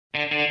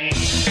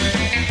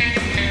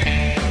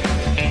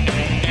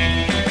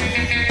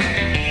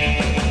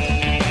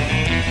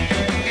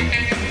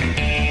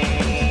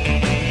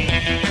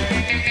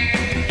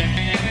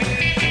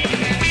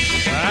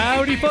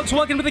Howdy, folks.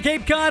 Welcome to the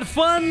Cape Cod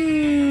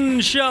Fun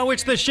Show.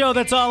 It's the show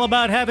that's all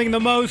about having the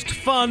most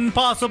fun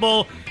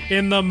possible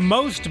in the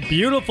most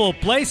beautiful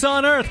place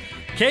on earth,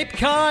 Cape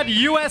Cod,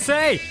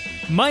 USA.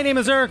 My name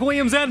is Eric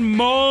Williams, and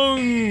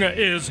Mung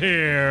is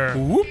here.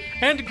 Whoop.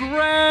 And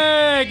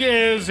Greg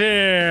is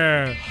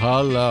here.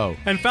 Hello.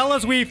 And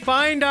fellas, we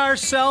find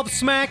ourselves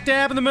smack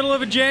dab in the middle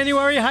of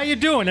January. How you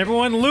doing?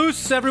 Everyone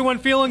loose? Everyone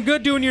feeling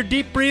good? Doing your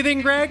deep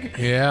breathing, Greg?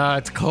 Yeah,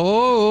 it's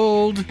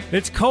cold.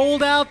 It's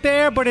cold out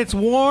there, but it's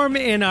warm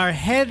in our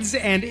heads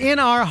and in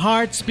our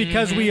hearts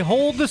because we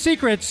hold the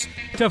secrets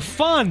to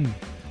fun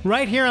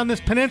right here on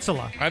this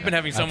peninsula. I've been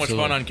having so Absolutely.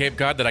 much fun on Cape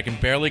Cod that I can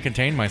barely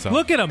contain myself.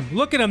 Look at him.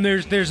 Look at him.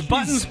 There's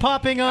buttons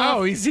popping off.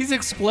 Oh, he's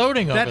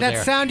exploding over That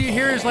there. sound you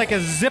hear is like a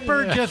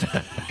zipper just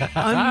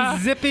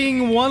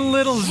unzipping one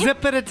little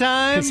zip at a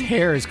time. His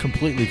hair is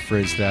completely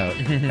frizzed out.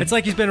 It's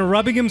like he's been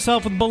rubbing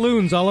himself with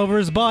balloons all over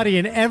his body,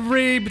 and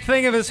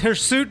everything of his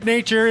hirsute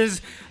nature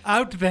is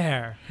out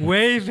there,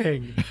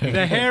 waving.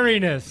 The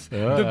hairiness,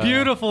 the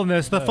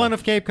beautifulness, the fun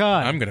of Cape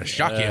Cod. I'm going to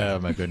shock you. Oh,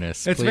 my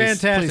goodness. It's Please-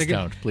 fantastic. Please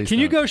don't. Please Can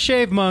you don't. go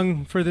shave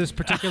Mung for this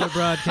particular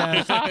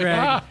broadcast,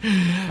 Greg?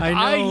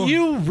 I know.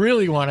 You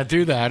really want to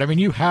do that. I mean,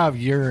 you have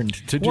yearned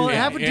to do Well, that.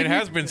 haven't- It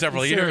has been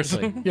several years.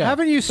 Seriously. Yeah.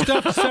 Haven't you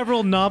stuffed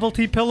several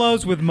novelty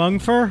pillows with Mung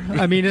fur?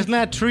 I mean, isn't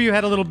that true? You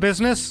had a little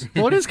business.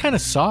 Well, it is kind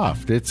of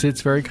soft. It's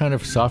very kind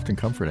of soft and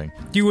comforting.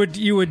 You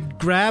would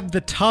grab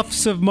the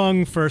tufts of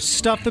Mung fur,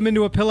 stuff them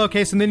into a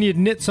pillowcase, and then you'd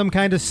knit some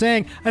kind of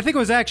saying. I think it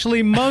was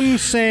actually Mung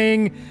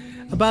saying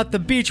about the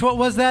beach. What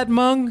was that,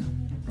 Mung?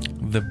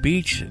 The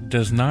beach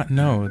does not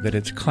know that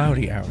it's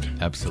cloudy out.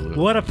 Absolutely.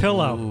 What a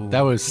pillow.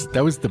 That was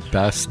the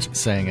best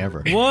saying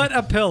ever. What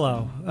a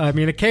pillow. I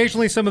mean,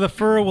 occasionally some of the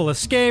fur will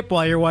escape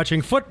while you're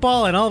watching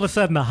football, and all of a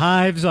sudden the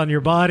hives on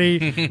your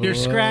body, you're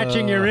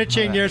scratching, you're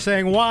itching, you're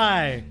saying,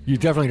 why? You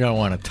definitely don't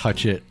want to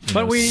touch it.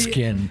 But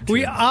skin.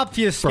 we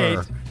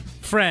obfuscate, fur.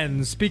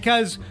 friends,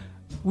 because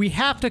we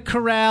have to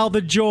corral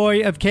the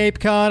joy of Cape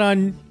Cod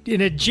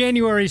in a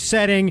January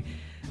setting.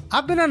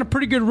 I've been on a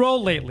pretty good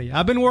roll lately.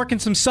 I've been working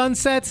some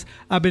sunsets.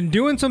 I've been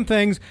doing some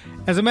things.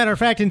 As a matter of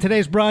fact, in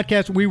today's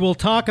broadcast, we will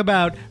talk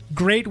about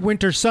great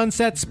winter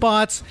sunset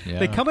spots. Yeah.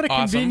 They come at a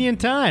Awesome. convenient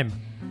time.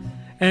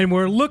 And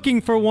we're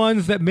looking for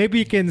ones that maybe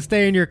you can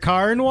stay in your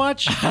car and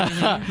watch.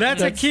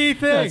 That's a key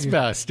thing. That's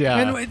best, yeah.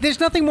 And there's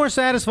nothing more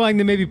satisfying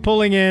than maybe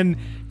pulling in,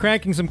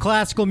 cranking some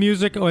classical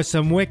music or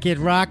some wicked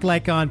rock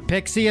like on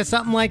Pixie or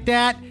something like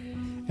that,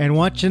 and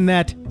watching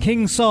that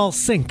King Saul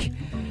sink,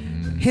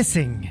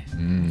 hissing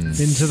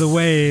into the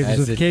waves As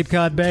of it Cape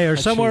Cod Bay or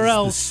somewhere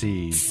else.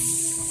 The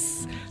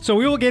sea. So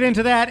we will get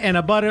into that and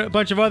a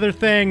bunch of other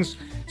things,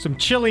 some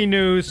chilly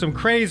news, some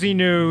crazy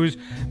news.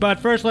 But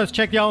first, let's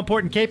check the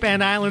all-important Cape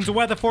and Islands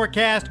weather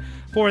forecast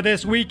for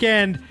this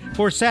weekend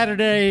for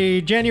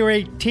Saturday,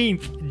 January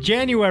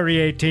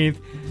 18th.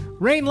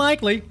 Rain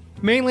likely,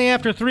 mainly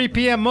after 3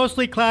 p.m.,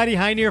 mostly cloudy,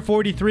 high near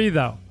 43,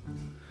 though.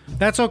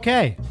 That's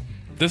okay.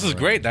 This is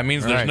great. That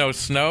means there's Right. no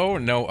snow,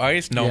 no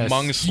ice, no Yes.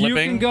 Mung You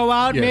slipping. can go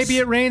out, Yes. maybe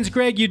it rains,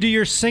 Greg, you do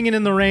your singing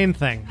in the rain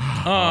thing.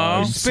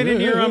 Oh, Spinning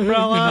your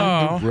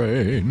umbrella.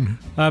 Rain.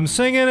 I'm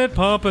singing it,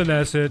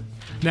 Pompanesset.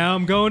 Now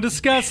I'm going to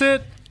discuss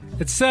it,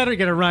 etc.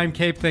 Get a rhyme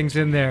cape things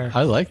in there.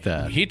 I like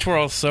that. he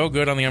twirls so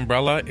good on the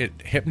umbrella, it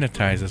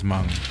hypnotizes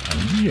Mung.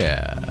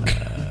 Yeah.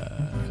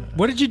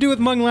 What did you do with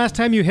Mung last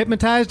time you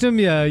hypnotized him?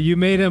 You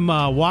made him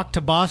walk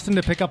to Boston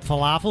to pick up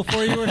falafel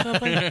for you or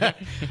something?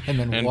 And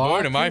then And walk,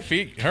 boy, do my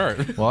feet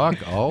hurt. walk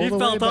all He the way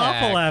felt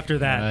back. awful after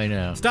that. I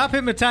know. Stop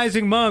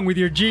hypnotizing Mung with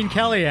your Gene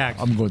Kelly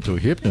act. I'm going to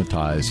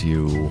hypnotize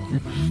you.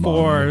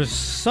 For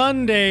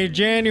Sunday,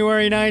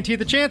 January 19th,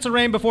 a chance of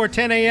rain before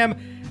 10 a.m.,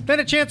 then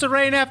a chance of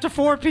rain after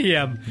 4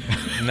 p.m.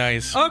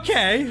 Nice.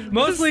 Okay,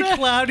 mostly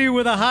cloudy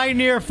with a high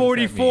near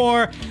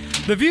 44.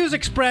 The views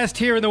expressed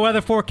here in the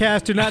weather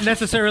forecast do not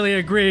necessarily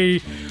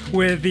agree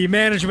with the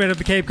management of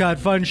the Cape Cod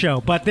Fun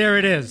Show, but there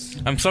it is.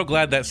 I'm so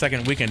glad that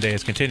second weekend day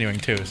is continuing,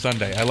 too.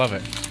 Sunday. I love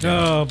it.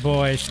 Oh,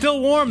 boy.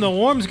 Still warm, though.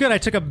 Warm's good. I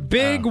took a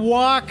big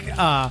walk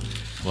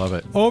Love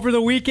it. over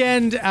the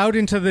weekend out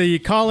into the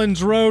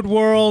Collins Road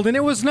world, and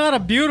it was not a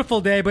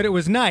beautiful day, but it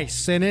was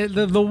nice. And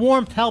the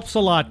warmth helps a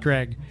lot,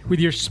 Greg, with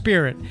your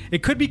spirit.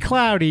 It could be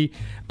cloudy,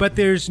 but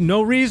there's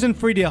no reason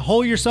for you to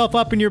hole yourself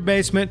up in your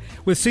basement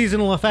with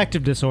seasonal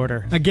affective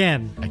disorder.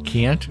 Again. I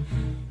can't.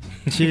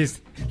 Jeez.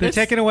 They're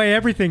taking away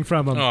everything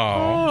from him.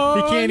 Oh.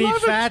 He can't eat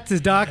fats. His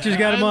doctor's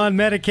got him on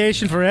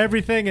medication for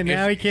everything, and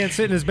now he can't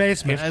sit in his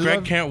basement. If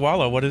Greg can't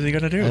wallow, what is he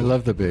going to do? I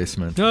love the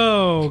basement.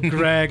 Oh,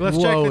 Greg, let's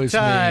check Woe the is me.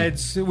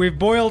 tides. We've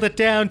boiled it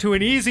down to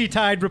an easy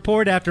tide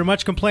report after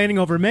much complaining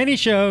over many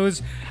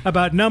shows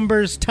about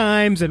numbers,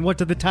 times, and what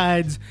do the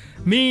tides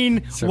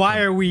mean?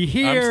 Why are we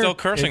here? I'm still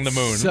cursing the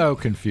moon. So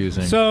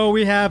confusing. So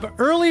we have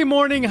early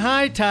morning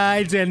high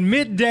tides and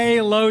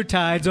midday low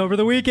tides over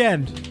the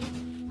weekend.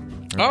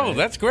 Oh,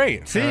 that's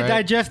great. See, All you right.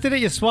 digested it.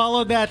 You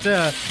swallowed that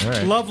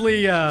right.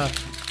 lovely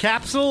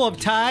capsule of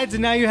Tides,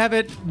 and now you have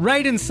it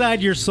right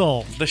inside your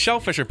soul. The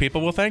shellfisher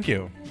people will thank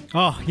you.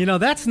 Oh,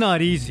 that's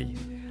not easy.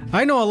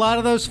 I know a lot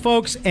of those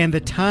folks, and the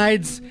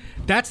Tides,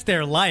 that's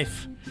their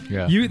life.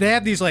 Yeah. They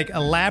have these like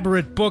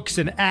elaborate books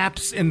and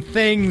apps and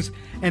things,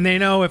 and they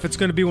know if it's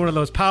going to be one of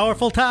those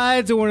powerful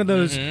tides or one of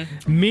those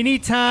mini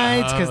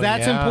tides, because Oh,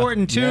 that's yeah.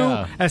 important too,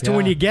 Yeah. as to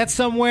when Yeah. you get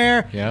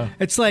somewhere. Yeah.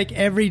 It's like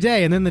every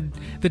day, and then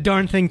the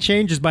darn thing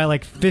changes by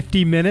like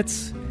 50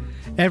 minutes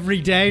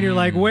every day, and you're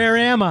like, where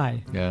am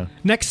I? Yeah.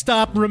 Next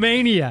stop,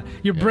 Romania.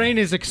 Your brain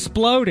is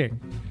exploding.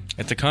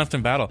 It's a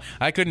constant battle.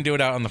 I couldn't do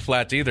it out on the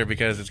flats either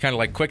because it's kind of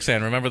like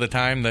quicksand. Remember the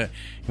time that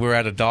we were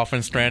at a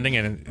dolphin stranding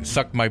and it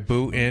sucked my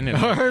boot in, and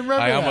I remember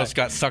that. almost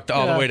got sucked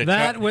all the way to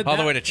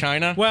the way to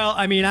China. Well,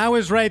 I mean, I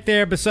was right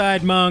there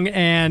beside Mung,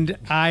 and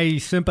I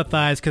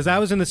sympathize because I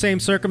was in the same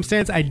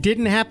circumstance. I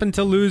didn't happen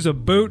to lose a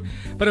boot,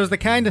 but it was the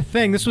kind of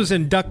thing. This was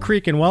in Duck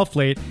Creek in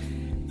Wellfleet.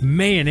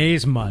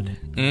 Mayonnaise mud.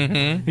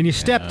 Mm-hmm. And you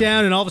step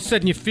down, and all of a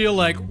sudden you feel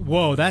like,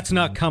 whoa, that's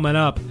not coming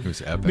up. It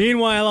was epic.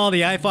 Meanwhile, all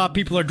the IFOP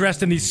people are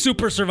dressed in these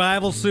super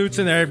survival suits,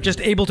 and they're just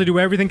able to do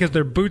everything because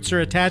their boots are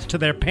attached to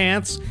their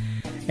pants.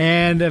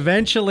 And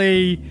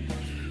eventually,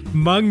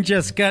 Mung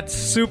just got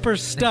super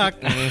stuck.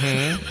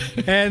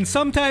 And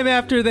sometime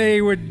after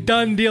they were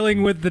done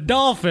dealing with the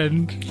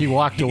dolphin, He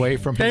walked away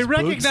from they his boots.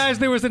 recognized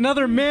there was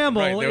another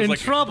mammal Right, there was in like,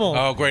 trouble.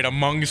 Oh, great! A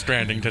Mung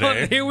stranding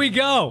today. Here we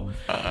go.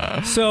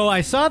 So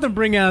I saw them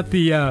bring out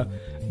the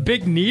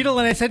big needle,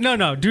 and I said,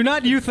 no, do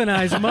not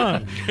euthanize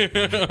Mung.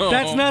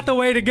 That's not the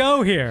way to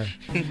go here.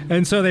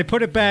 And so they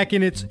put it back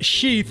in its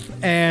sheath,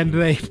 and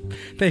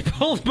they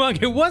pulled Mung.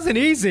 It wasn't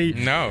easy.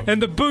 No.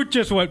 And the boot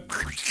just went...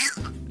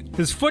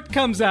 His foot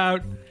comes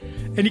out,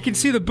 and you can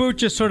see the boot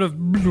just sort of...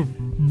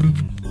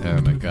 Oh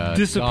my God!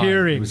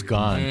 Disappearing. Gone. It was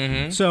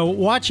gone. So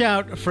watch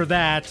out for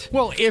that.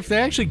 Well, if they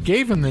actually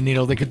gave him the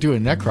needle, they could do a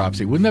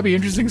necropsy. Wouldn't that be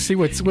interesting to see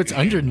what's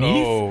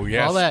underneath? Oh,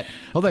 yes.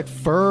 All that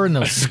fur and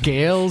those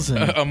scales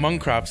and A Mung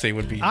cropsy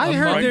would be. I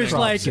heard there's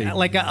Mungropsy.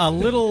 like a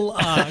little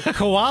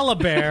koala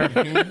bear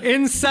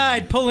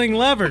inside pulling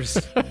levers.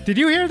 Did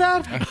you hear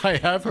that? I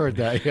have heard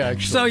that. Yeah,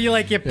 actually. So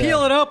you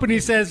peel it open.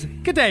 He says,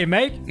 "Good day,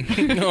 mate."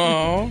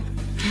 Oh,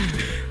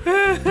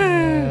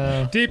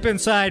 Deep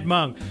inside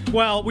Mung.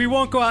 Well, we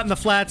won't go out in the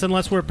flats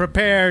unless we're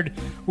prepared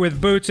with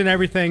boots and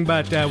everything.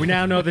 But we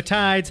now know the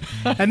tides,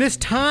 and this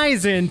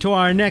ties into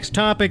our next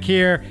topic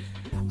here.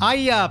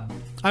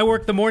 I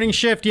worked the morning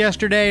shift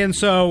yesterday, and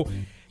so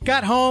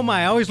got home.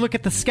 I always look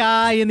at the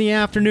sky in the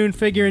afternoon,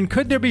 figuring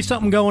could there be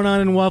something going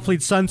on in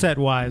Wellfleet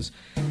sunset-wise.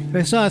 And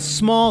I saw a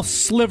small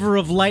sliver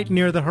of light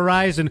near the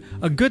horizon,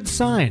 a good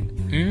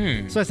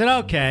sign. So I said,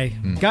 okay.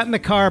 Got in the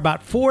car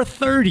about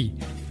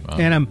 4:30,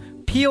 and I'm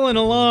peeling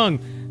along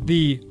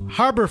the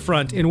harbor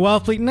front in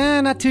Wellfleet.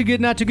 Nah, not too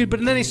good.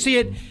 But then I see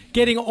it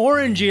getting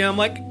orangey, and I'm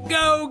like,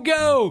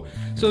 go!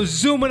 So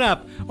zooming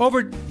up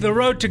over the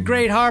road to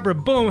Great Harbor,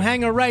 boom,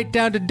 hang a right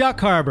down to Duck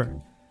Harbor.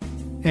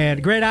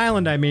 And Great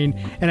Island, I mean.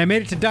 And I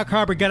made it to Duck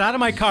Harbor, got out of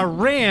my car,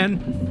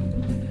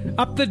 ran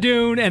up the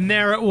dune, and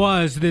there it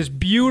was, this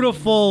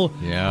beautiful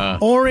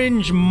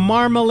orange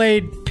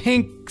marmalade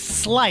pink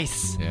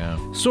slice. Yeah.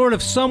 Sort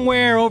of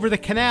somewhere over the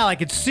canal. I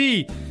could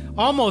see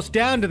almost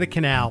down to the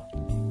canal.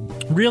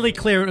 Really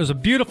clear. It was a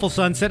beautiful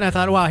sunset, and I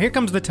thought, wow, here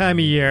comes the time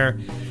of year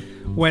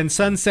when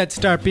sunsets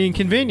start being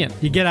convenient.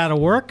 You get out of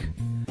work,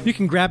 you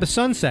can grab a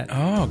sunset.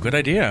 oh, good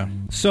idea.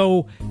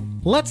 So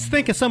let's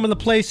think of some of the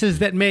places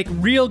that make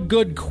real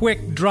good,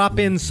 quick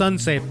drop-in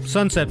sunset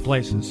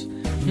places.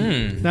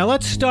 Now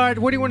let's start.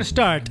 Where do you want to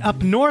start?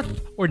 Up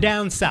north or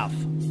down south?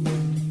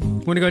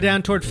 Want to go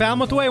down toward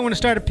Falmouth Way? Or want to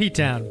start at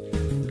P-Town?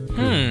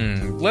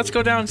 Let's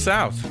go down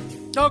south.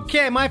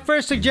 Okay, my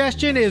first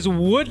suggestion is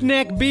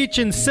Woodneck Beach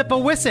in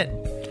Sippawisset.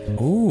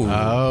 Ooh.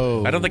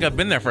 Oh. I don't think I've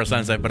been there for a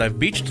sunset, but I've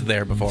beached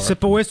there before.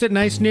 Sippawisset,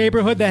 nice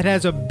neighborhood that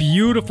has a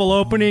beautiful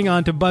opening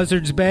onto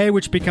Buzzards Bay,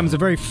 which becomes a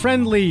very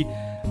friendly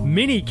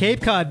mini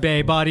Cape Cod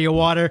Bay body of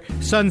water.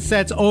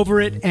 Sunsets over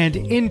it and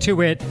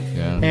into it.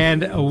 Yeah.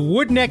 And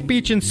Woodneck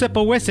Beach in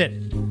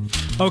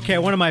Sippawisset. Okay,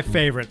 one of my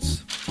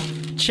favorites.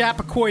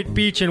 Chappaquoit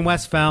Beach in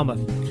West Falmouth.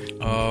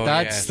 Oh,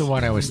 That's yes. the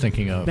one I was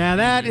thinking of. Now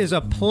that is a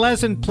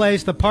pleasant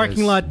place. The parking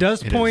It is. lot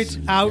does It point is.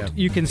 out. Yeah.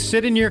 You can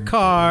sit in your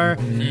car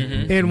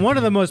in one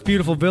of the most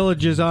beautiful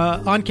villages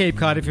on Cape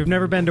Cod. If you've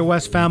never been to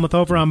West Falmouth,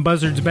 over on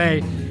Buzzards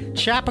Bay,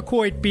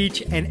 Chappaquoit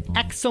Beach, an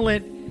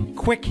excellent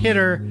quick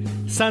hitter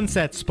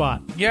sunset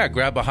spot. Yeah,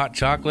 grab a hot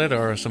chocolate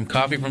or some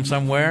coffee from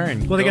somewhere.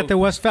 And Well, they go. got the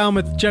West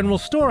Falmouth General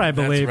Store, I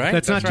believe. right,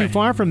 That's not that's too right.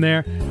 far from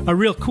there. A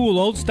real cool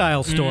old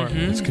style store.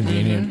 It's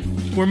convenient.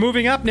 We're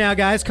moving up now,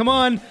 guys. Come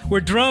on.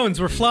 We're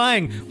drones. We're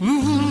flying.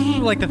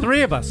 Like the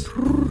three of us.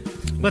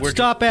 Let's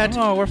stop at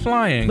we're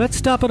flying. Let's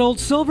stop at Old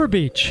Silver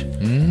Beach.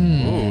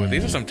 Ooh,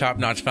 these are some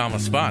top-notch Falmouth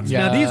spots.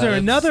 Yeah. Now, these are that's-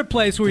 another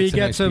place where you that's a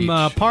get nice some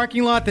beach.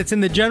 parking lot that's in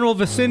the general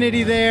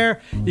vicinity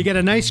there. You get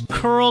a nice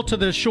curl to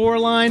the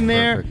shoreline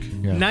there.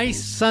 Perfect, yeah.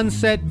 Nice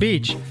sunset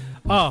beach.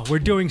 Oh, we're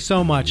doing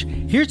so much.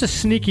 Here's a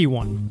sneaky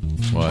one.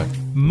 What?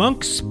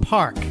 Monk's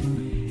Park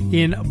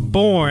in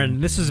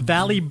Bourne. This is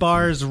Valley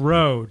Bars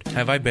Road.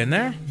 Have I been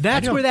there?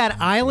 That's where that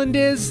island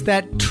is,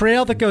 that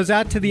trail that goes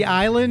out to the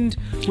island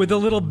with a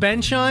little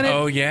bench on it.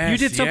 Oh, yes, You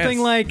did something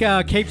like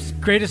Cape's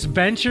Greatest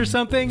Bench or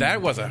something?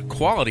 That was a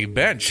quality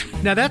bench.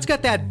 Now, that's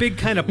got that big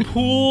kind of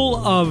pool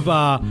of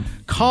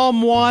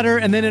calm water,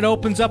 and then it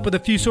opens up with a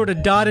few sort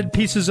of dotted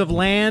pieces of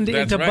land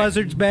That's into right.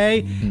 Buzzards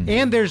Bay.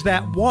 And there's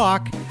that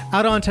walk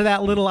out onto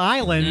that little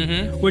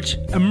island, which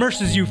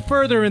immerses you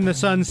further in the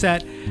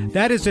sunset.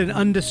 That is an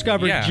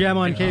undiscovered Yeah. gem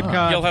on Cape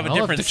Cod. You'll have a I'll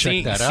have different to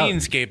check that out.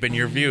 scenescape in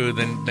your view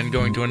than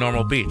going to a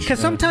normal beach. Because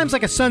sometimes,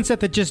 like a sunset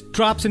that just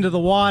drops into the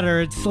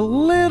water, it's a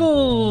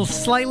little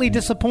slightly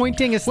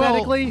disappointing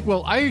aesthetically.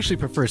 Well, I actually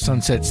prefer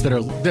sunsets that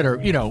are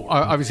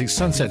obviously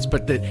sunsets,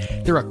 but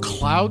that there are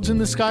clouds in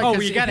the sky. Oh,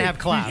 'cause you gotta have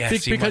clouds.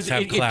 Yes, you because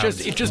must have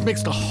clouds. it just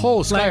makes the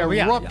whole sky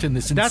Yeah, erupt in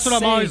this That's what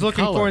I'm always insane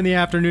looking color. for in the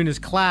afternoon is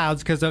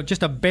clouds, because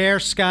just a bare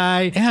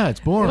sky. Yeah,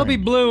 it's boring. It'll be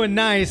blue and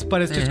nice,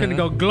 but it's just going to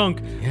go glunk.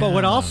 But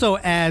what also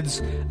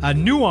adds a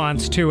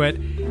nuance to it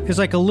is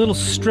like a little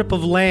strip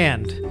of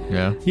land.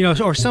 Yeah.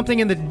 Or something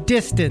in the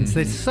distance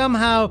that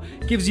somehow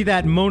gives you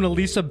that Mona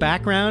Lisa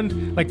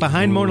background. Like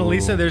behind Mona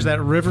Lisa, there's that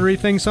rivery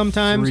thing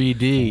sometimes.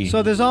 3D.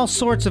 So there's all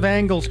sorts of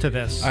angles to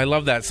this. I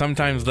love that.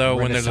 Sometimes, though,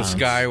 when there's a Renaissance.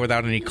 sky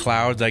without any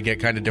clouds, I get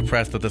kind of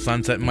depressed that the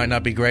sunset might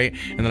not be great,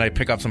 and then I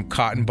pick up some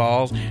cotton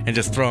balls and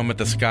just throw them at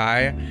the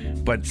sky,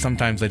 but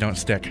sometimes they don't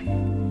stick.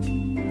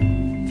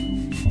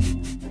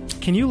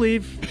 Can you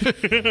leave?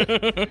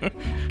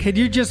 Could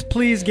you just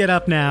please get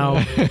up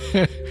now?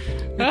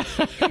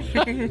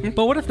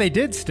 But what if they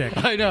did stick?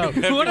 I know.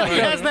 What if he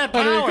has that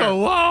How do we go, power?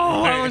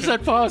 whoa, how is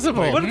that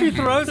possible? What if he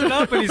throws it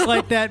up and he's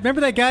like that?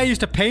 Remember that guy who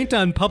used to paint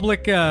on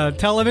public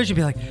television?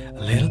 He'd be like, a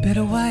little bit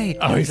of white.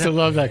 Oh, I used to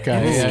love that guy.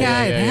 in the Yeah, sky.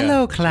 yeah, yeah.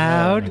 Hello,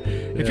 cloud.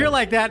 If you're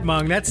like that,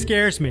 Mung, that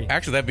scares me.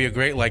 Actually, that'd be a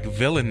great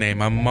villain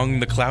name, Among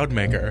the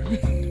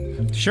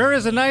Cloudmaker. Sure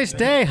is a nice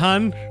day,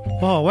 hun.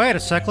 Oh, wait a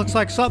sec. Looks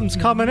like something's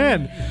coming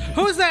in.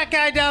 Who's that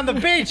guy down the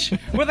beach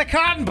with the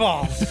cotton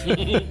balls?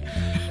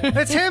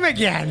 It's him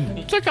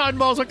again. The cotton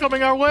balls are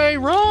coming our way.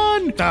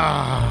 Run!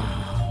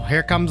 Ah,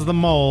 here comes the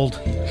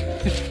mold.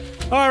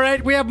 All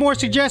right, we have more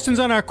suggestions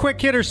on our quick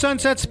hitter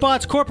sunset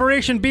spots.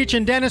 Corporation Beach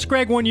and Dennis.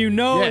 Greg, one you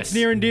know Yes. it's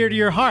near and dear to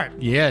your heart.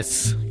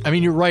 Yes. I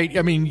mean, you're right.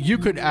 I mean, you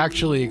could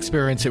actually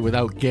experience it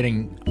without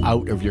getting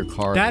out of your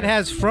car. That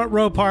has front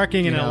row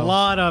parking and a know.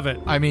 lot of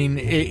it. I mean,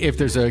 if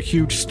there's a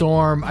huge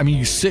storm, I mean,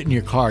 you sit in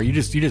your car, you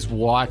just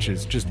watch.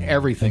 It's just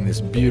everything, this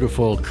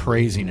beautiful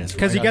craziness.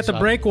 Because right you got the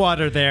outside.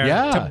 breakwater there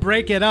Yeah. to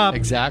break it up.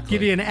 Exactly.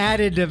 Give you an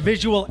added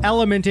visual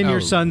element in your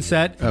Oh.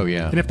 sunset. Oh,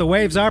 yeah. And if the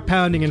waves are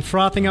pounding and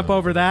frothing up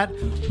over that,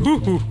 hoo,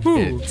 hoo,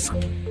 hoo. It's Oh,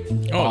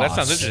 that boss.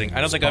 sounds interesting. I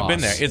don't It's think I've been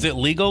there. boss. Is it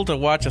legal to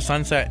watch a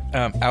sunset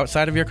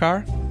outside of your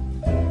car?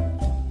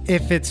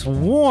 If it's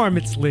warm,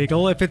 it's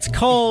legal. If it's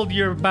cold,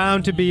 you're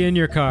bound to be in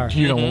your car.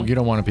 You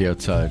don't want to be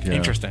outside. Yeah.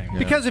 Interesting. Yeah.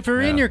 Because if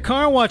you're in Yeah. your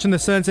car watching the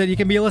sunset, you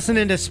can be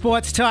listening to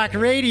sports talk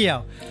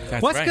radio.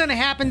 That's What's right. going to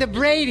happen to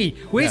Brady?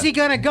 Where's Yeah. he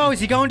going to go? Is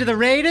he going to the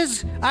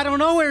Raiders? I don't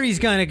know where he's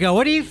going to go.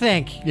 What do you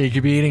think? Yeah, you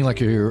could be eating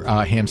like your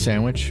ham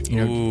sandwich,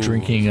 Ooh.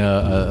 drinking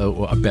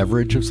a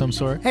beverage of some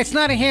sort. It's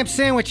not a ham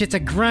sandwich, it's a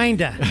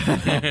grinder.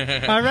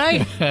 All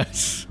right?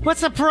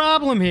 What's the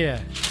problem here?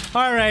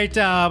 All right,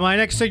 my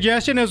next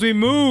suggestion as we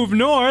move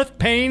north,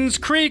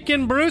 Paynes Creek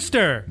in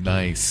Brewster.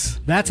 Nice.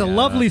 That's a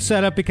lovely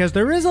setup because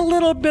there is a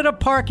little bit of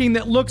parking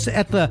that looks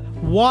at the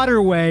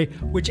waterway,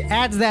 which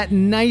adds that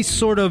nice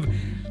sort of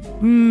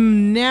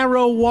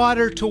narrow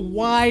water to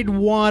wide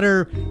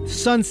water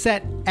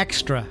sunset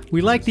extra.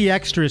 We like the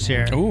extras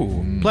here.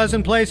 Ooh.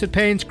 Pleasant place at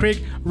Paynes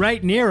Creek,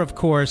 right near, of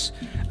course,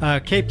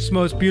 Cape's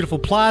most beautiful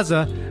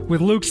plaza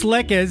with Luke's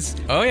Liquors,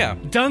 Oh, yeah.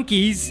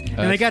 Dunkies,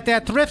 and they got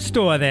that thrift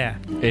store there,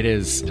 It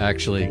is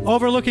actually.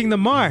 overlooking the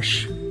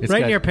marsh, It's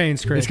right got- near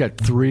Paynes Creek. It's got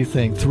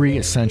three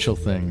essential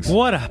things.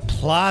 What a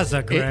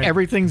plaza, Greg.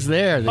 Everything's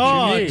there that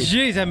Oh, you need.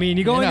 jeez! I mean,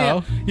 you go You in know.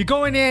 there, you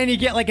go in there, and you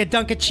get like a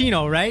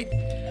Dunkachino, right?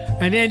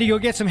 And then you go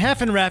get some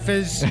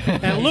Heffenreffes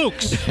and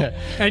Luke's,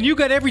 and you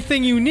got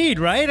everything you need,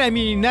 right? I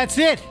mean, that's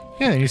it.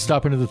 Yeah, then you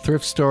stop into the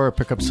thrift store,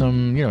 pick up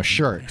some,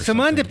 shirt. Or Some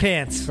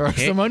underpants. or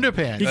some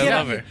underpants. You I get,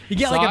 love it. you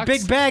get like a Socks.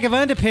 big bag of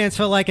underpants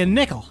for like a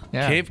nickel.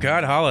 Yeah. Cape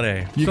Cod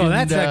holiday. You So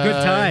that's a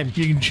good time.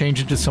 You can change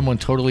it to someone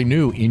totally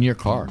new in your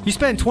car. You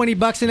spend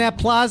 $20 in that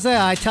plaza,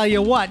 I tell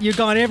you what, you've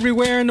gone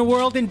everywhere in the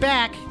world and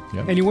back,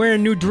 Yep. and you're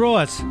wearing new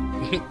drawers.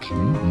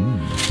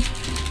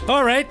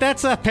 All right,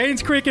 that's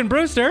Paynes Creek and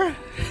Brewster.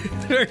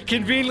 They're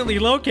conveniently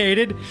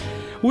located.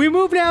 We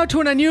move now to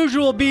an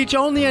unusual beach,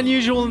 only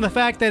unusual in the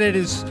fact that it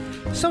is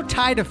so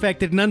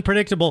tide-affected and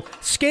unpredictable.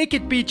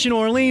 Skakit Beach in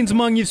Orleans,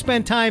 Mung, you've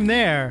spent time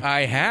there.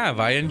 I have.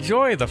 I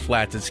enjoy the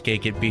flats at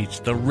Skakit Beach,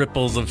 the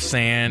ripples of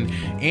sand.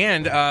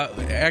 And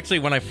actually,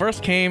 when I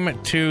first came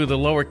to the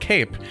Lower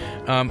Cape,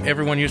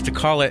 everyone used to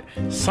call it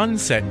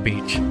Sunset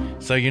Beach.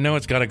 So you know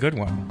it's got a good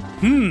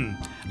one.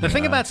 The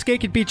thing about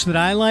Skakit Beach that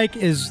I like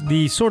is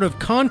the sort of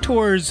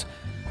contours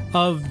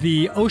of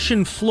the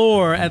ocean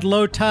floor at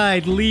low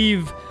tide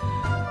leave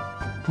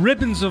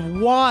ribbons of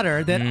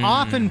water that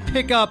often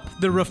pick up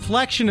the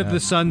reflection of the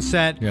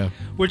sunset, Yeah.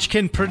 which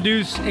can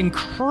produce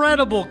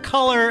incredible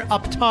color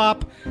up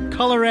top,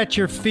 color at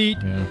your feet.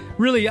 Yeah.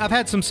 Really, I've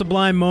had some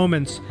sublime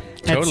moments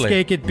at Totally.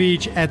 Skakit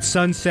Beach at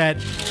sunset,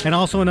 and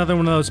also another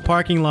one of those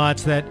parking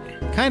lots that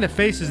kind of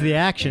faces the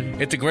action.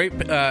 It's a great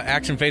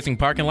action-facing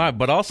parking lot,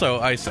 but also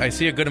I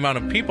see a good amount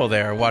of people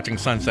there watching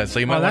sunset. So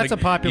you might that's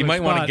want a popular you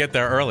might want to spot. get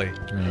there early.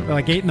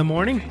 Like 8 in the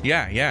morning?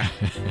 Yeah.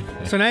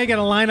 So now you got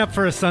to line up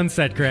for a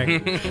sunset,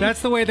 Greg.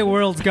 That's the way the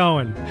world's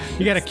going.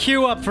 You got to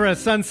queue up for a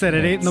sunset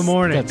at 8 in the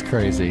morning. That's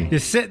crazy. You're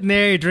sitting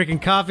there, you're drinking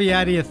coffee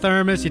out of your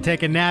thermos, you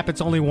take a nap,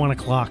 it's only 1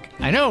 o'clock.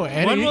 I know.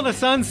 And When will the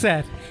sun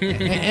set?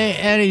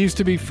 and it used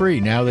to be free.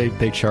 Now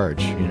they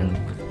charge.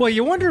 Well,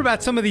 you wonder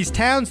about some of these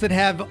towns that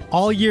have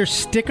all-year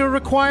sticker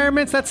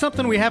requirements. That's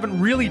something we haven't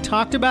really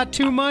talked about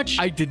too much.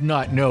 I did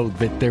not know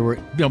that there were.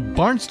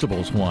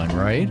 Barnstable's one,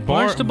 right?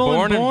 Barnstable and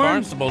Born and Bourne?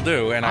 Barnstable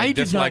do, and I I did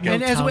dislike not it.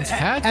 know and towns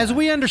had as that.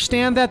 we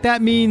understand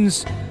that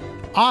means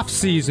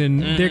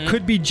off-season. There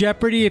could be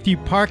jeopardy if you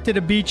parked at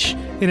a beach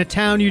in a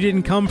town you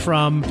didn't come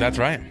from. That's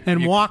right.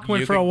 And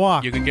went for a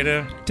walk. You could get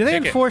a Do they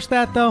ticket. enforce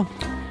that, though?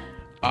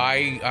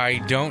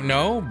 I don't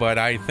know, but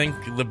I think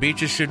the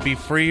beaches should be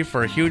free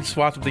for a huge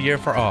swath of the year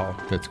for all.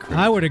 That's crazy.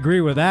 I would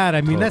agree with that.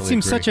 I mean, that Totally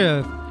seems agree. such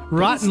a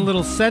rotten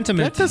little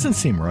sentiment. That doesn't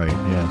seem right.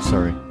 Yeah,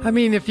 sorry. I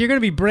mean, if you're going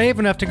to be brave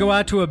enough to go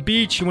out to a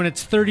beach when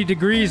it's 30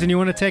 degrees and you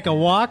want to take a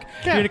walk,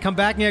 you're going to come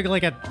back and you have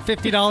like a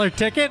 $50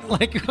 ticket?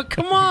 Like,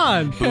 come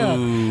on.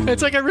 Yeah.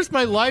 It's like I risked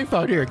my life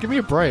out here. Give me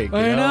a break.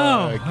 I you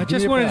know. Like, I give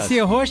just me a wanted to breath. see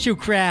a horseshoe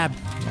crab.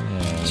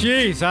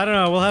 Jeez, I don't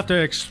know. We'll have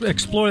to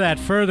explore that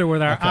further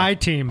with our I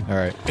team. All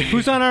right.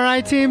 Who's on our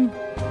I team?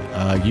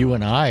 You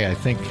and I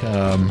think.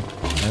 I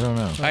don't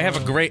know. I have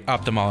a great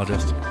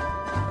ophthalmologist.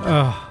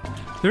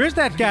 There is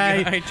that guy.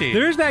 IT.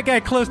 There is that guy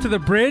close to the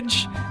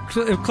bridge,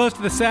 close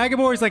to the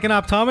Sagamore. He's like an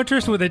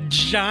optometrist with a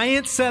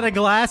giant set of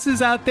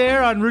glasses out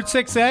there on Route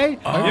 6A. You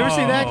ever see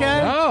that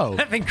guy? no.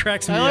 That thing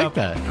cracks me I like up.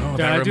 that. Oh,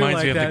 Yeah, I that do reminds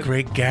like me of that. The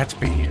Great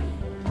Gatsby.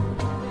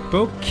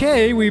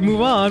 Okay, we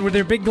move on. Were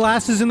there big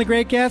glasses in The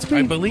Great Gatsby?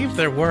 I believe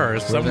there were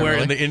somewhere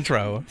in really? the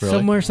intro. Really?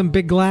 Somewhere some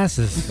big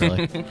glasses.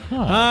 Really?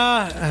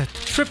 A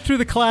trip through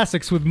the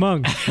classics with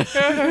Monk.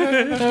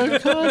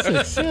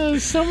 Classics. Yeah,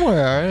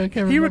 somewhere. I can't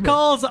remember. He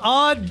recalls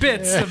odd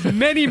bits of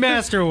many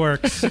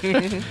masterworks.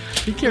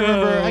 I can't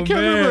remember. I can't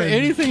remember man.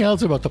 anything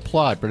else about the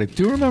plot, but I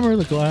do remember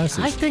the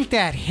glasses. I think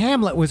that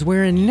Hamlet was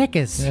wearing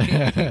knickers.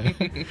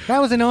 That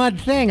was an odd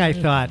thing, I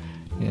thought.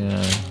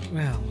 yeah.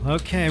 Well,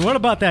 okay. What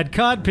about that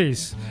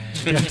codpiece?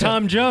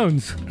 Tom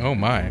Jones. Oh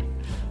my.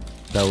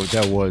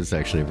 That was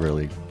actually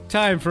really.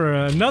 Time for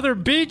another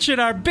beach in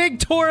our big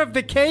tour of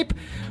the Cape.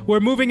 We're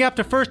moving up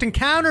to First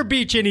Encounter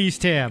Beach in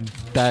Eastham.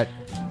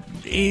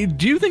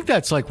 Do you think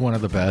that's like one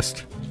of the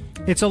best?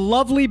 It's a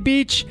lovely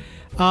beach.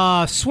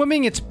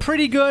 Swimming, it's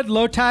pretty good.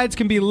 Low tides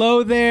can be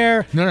low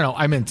there. No.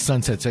 I meant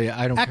sunsets.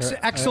 I don't care.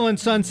 Excellent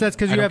sunsets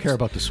because I you don't have care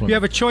about the swimming. You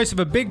have a choice of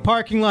a big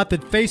parking lot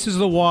that faces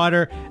the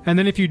water, and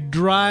then if you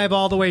drive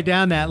all the way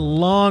down that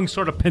long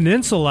sort of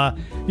peninsula,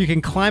 you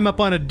can climb up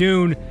on a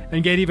dune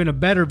and get even a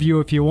better view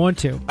if you want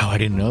to. Oh, I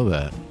didn't know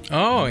that.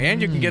 Oh,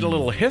 and you can get a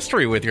little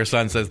history with your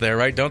sunsets there,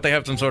 right? Don't they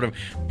have some sort of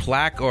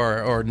plaque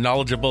or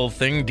knowledgeable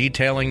thing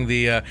detailing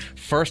the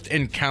first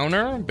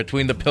encounter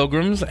between the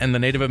Pilgrims and the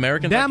Native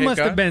Americans? That at Cape must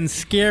have Cod? been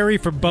scary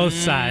for both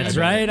sides,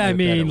 right? I I bet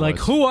mean, it like,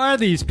 was. who are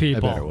these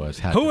people? bet it was.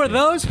 Had Who to are be.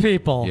 those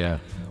people? Yeah.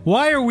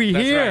 Why are we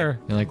That's here?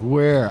 right. And like,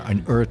 where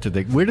on earth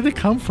where did they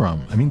come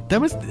from? I mean,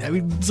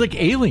 it's like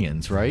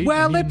aliens, right? Well,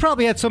 I mean, they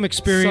probably had some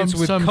experience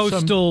with some-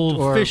 coastal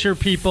or fisher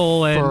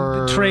people and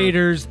fur-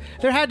 traders.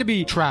 There had to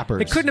be Trappers.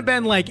 It couldn't have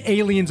been like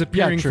aliens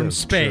appearing true, from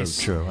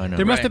space. true, I know.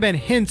 There must Right. have been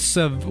hints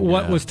of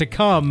what was to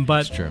come,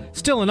 but That's true.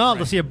 still in all,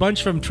 to see a bunch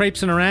of them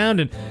traipsing around,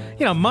 and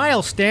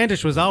Miles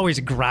Standish was always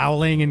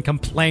growling and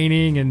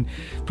complaining and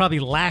probably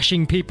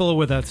lashing people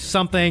with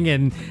something,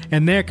 and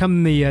there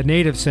come the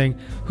natives saying,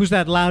 "Who's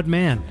that loud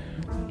man?"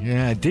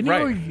 Yeah, didn't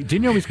Right.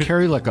 you always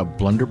carry like a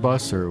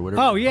blunderbuss or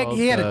whatever? Oh, it's yeah, called?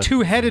 he had a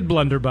two-headed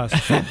blunderbuss.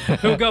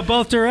 It would go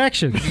both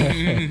directions.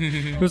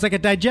 It was like a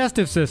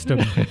digestive system.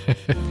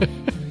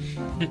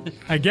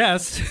 I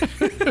guess.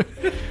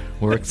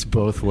 Works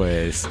both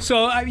ways.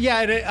 So,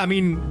 I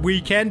mean, we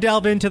can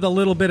delve into the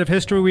little bit of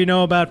history we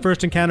know about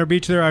First Encounter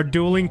Beach. There are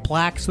dueling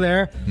plaques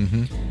there.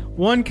 Mm-hmm.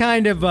 One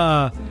kind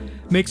of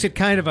makes it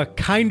kind of a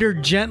kinder,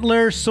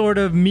 gentler sort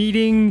of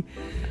meeting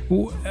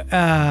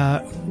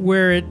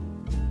where it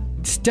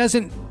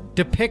doesn't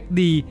depict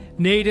the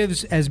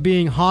natives as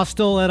being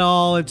hostile at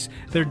all.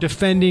 They're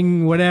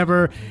defending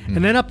whatever.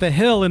 And then up the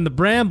hill in the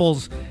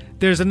brambles,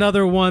 there's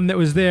another one that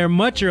was there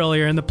much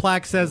earlier, and the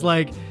plaque says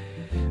like,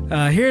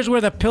 here's where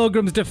the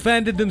Pilgrims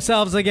defended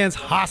themselves against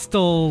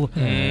hostile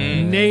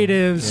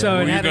natives. So Who it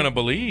are you had going to a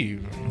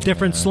believe?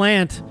 different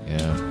slant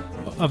Yeah.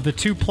 of the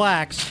two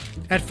plaques.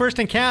 At First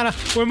Encounter,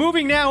 we're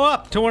moving now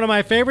up to one of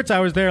my favorites. I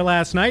was there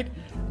last night,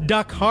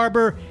 Duck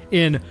Harbor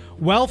in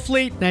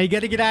Wellfleet. Now you got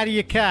to get out of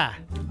your car.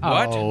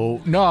 What? Oh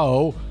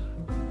no.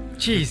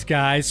 Jeez,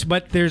 guys,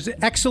 but there's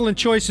excellent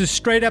choices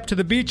straight up to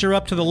the beach or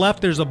up to the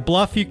left. There's a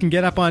bluff you can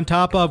get up on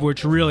top of,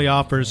 which really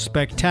offers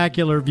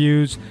spectacular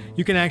views.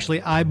 You can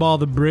actually eyeball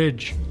the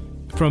bridge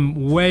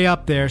from way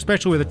up there,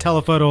 especially with a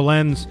telephoto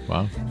lens.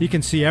 Wow. You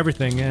can see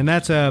everything, and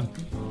that's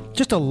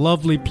just a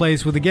lovely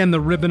place with, again,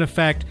 the ribbon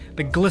effect,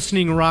 the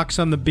glistening rocks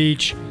on the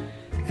beach,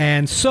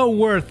 and so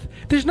worth.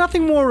 There's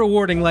nothing more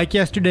rewarding like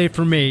yesterday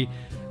for me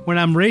when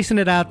I'm racing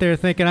it out there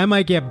thinking I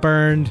might get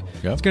burned.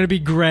 Yep. It's going to be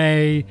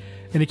gray.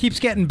 And it keeps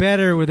getting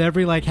better with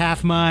every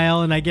half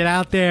mile, and I get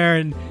out there,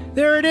 and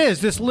there it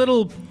is, this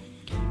little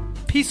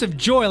piece of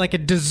joy, like a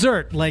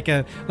dessert, like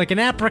an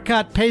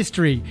apricot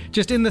pastry,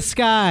 just in the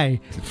sky.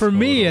 For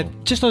me,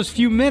 at just those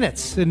few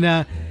minutes, and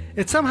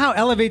it somehow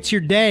elevates your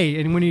day.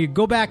 And when you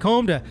go back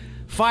home to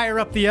fire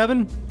up the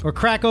oven or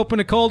crack open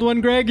a cold one,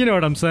 Greg, you know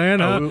what I'm saying?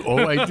 Huh?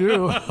 Oh, I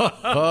do.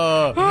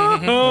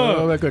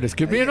 Oh my goodness,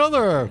 give me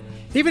another.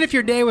 Even if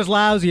your day was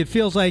lousy, it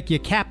feels like you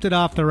capped it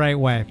off the right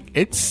way.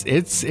 It's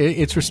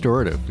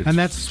restorative. And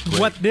that's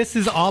what this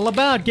is all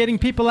about, getting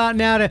people out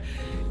now to...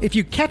 If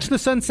you catch the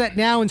sunset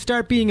now and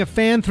start being a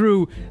fan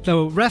through the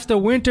rest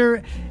of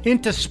winter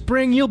into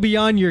spring, you'll be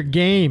on your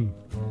game,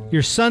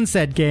 your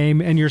sunset game,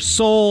 and your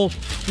soul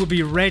will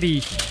be ready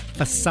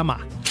for summer.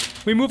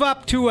 We move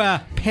up to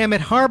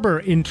Pamet Harbor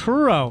in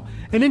Truro,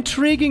 an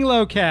intriguing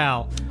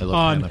locale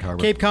on Pamet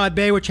Harbor. Cape Cod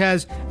Bay, which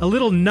has a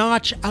little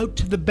notch out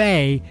to the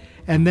bay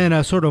and then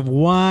a sort of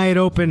wide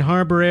open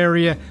harbor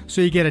area, so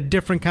you get a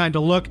different kind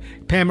of look.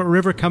 Pamet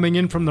River coming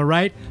in from the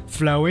right,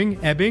 flowing,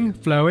 ebbing,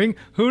 flowing.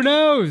 Who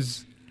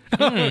knows?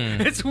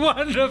 It's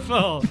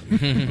wonderful.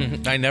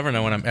 I never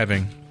know when I'm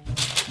ebbing.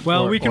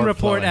 Well, we can or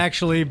report flowing.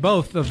 actually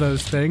both of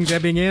those things,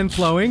 ebbing and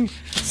flowing.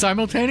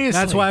 Simultaneously.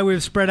 That's why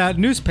we've spread out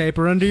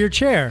newspaper under your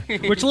chair,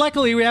 which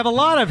luckily we have a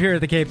lot of here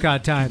at the Cape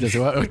Cod Times.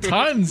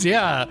 Tons,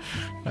 yeah.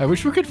 I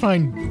wish we could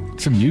find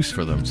some use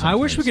for them. I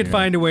wish we could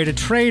find a way to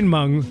train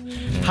Mung,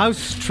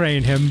 house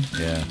train him.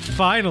 Yeah.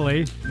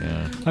 Finally.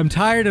 Yeah. I'm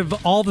tired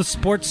of all the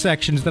sports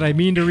sections that I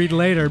mean to read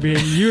later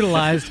being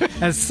utilized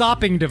as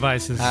sopping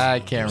devices. I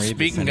can't read.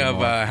 Speaking this of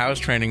anymore. house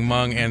training,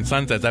 Hmong, and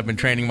sunsets, I've been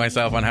training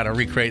myself on how to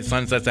recreate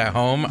sunsets at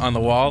home on the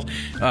walls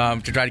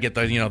to try to get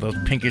those, those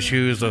pinkish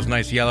hues, those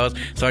nice yellows.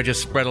 So I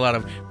just spread a lot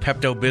of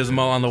Pepto-Bismol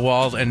on the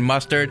walls and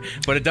mustard,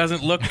 but it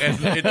doesn't look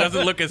as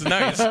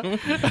nice.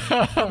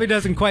 Probably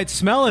doesn't quite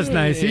smell as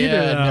nice either.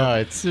 Yeah,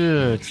 though.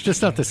 no, it's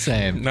just not the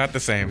same. Not the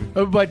same.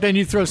 But then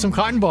you throw some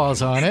cotton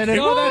balls on it, and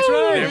Oh, that's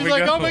right. There It's we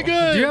like, go. oh my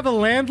god! Do you have a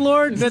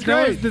landlord that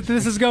knows great. that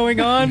this is going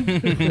on?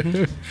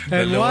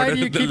 And Lord do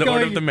you of the- keep the Lord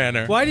going? of the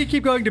manor. Why do you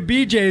keep going to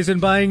BJ's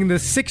and buying the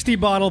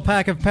 60-bottle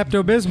pack of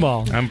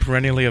Pepto-Bismol? I'm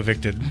perennially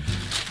evicted.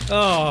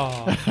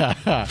 Oh,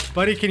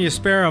 buddy, can you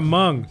spare a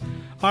Mung?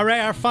 All right,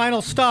 our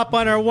final stop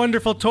on our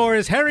wonderful tour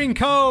is Herring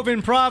Cove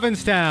in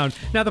Provincetown.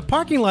 Now, the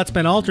parking lot's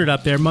been altered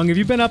up there. Mung, have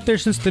you been up there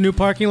since the new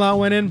parking lot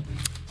went in?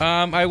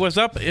 I was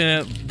up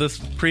this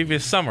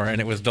previous summer, and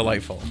it was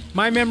delightful.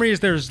 My memory is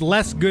there's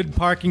less good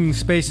parking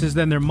spaces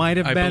than there might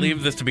have I been.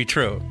 believe this to be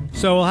true.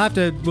 So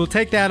we'll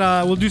take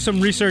that, we'll do some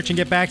research and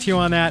get back to you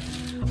on that.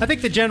 I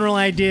think the general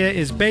idea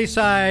is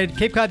Bayside,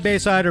 Cape Cod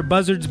Bayside or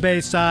Buzzards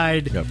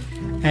Bayside, Yep.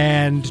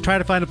 and try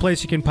to find a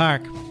place you can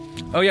park.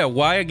 Oh, yeah.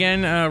 Why,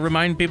 again,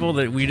 remind people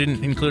that we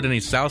didn't include any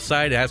south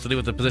side? It has to do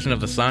with the position of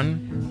the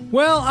sun?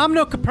 Well, I'm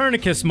no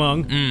Copernicus,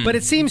 Mung, but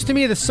it seems to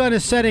me the sun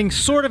is setting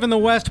sort of in the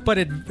west, but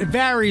it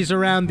varies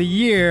around the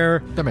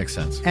year, That makes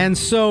sense. and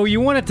so you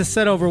want it to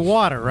set over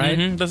water,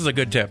 right? This is a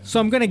good tip. So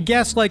I'm going to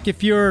guess,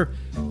 if you're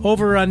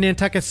over on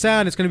Nantucket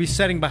Sound, it's going to be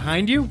setting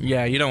behind you.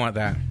 Yeah, you don't want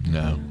that.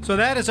 No, So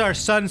that is our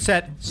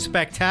sunset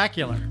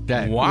spectacular.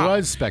 that Wow.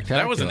 was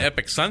spectacular. That was an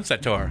epic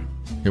sunset tour.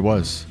 It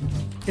was,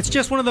 It's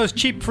just one of those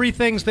cheap, free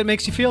things that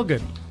makes you feel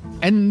good.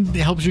 and it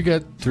helps you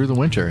get through the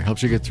winter. It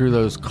helps you get through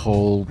those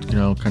cold,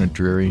 kind of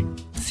dreary.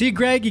 See,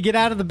 Greg, you get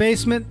out of the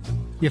basement,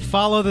 you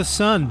follow the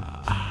sun.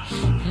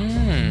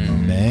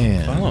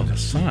 Man, Follow the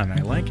sun.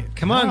 I like it.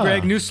 Come on, Ah.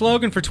 Greg, new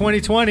slogan for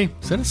 2020.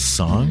 is that a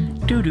song?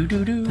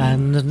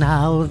 And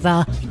now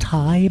the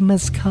time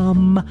has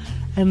come,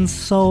 and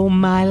so,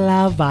 my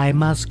love, I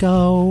must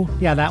go.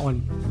 Yeah, that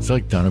one. Is it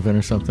like Donovan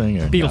or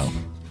something? Or Beatles.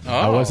 No?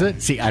 Oh, was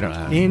it? See, I don't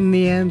know. In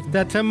the end,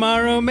 that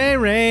tomorrow may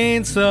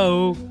rain,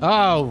 so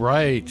Oh,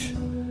 right.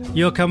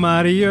 you'll come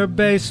out of your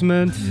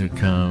basement. You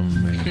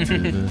come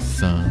into the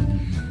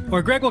sun.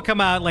 Or Greg will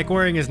come out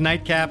wearing his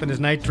nightcap and his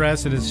night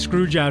dress and his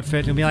Scrooge outfit,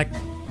 and he'll be like,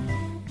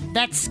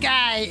 "That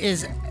sky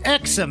is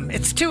irksome.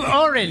 It's too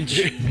orange."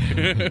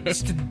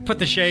 Just put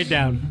the shade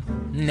down.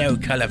 No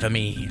color for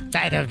me.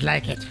 I don't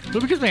like it.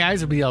 Well, because my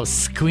eyes will be all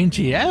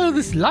squinty. Oh,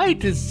 this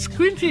light is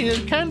squinty. I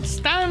can't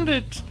stand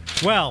it.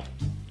 Well,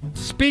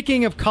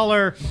 speaking of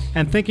color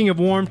and thinking of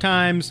warm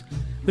times,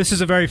 this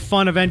is a very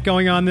fun event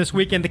going on this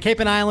weekend. The Cape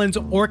and Islands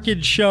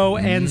Orchid Show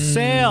and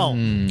Sale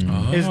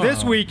is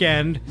this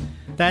weekend.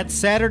 That's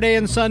Saturday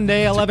and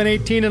Sunday,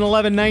 11/18 and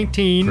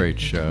 11/19. Great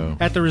show.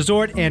 At the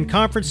Resort and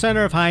Conference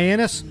Center of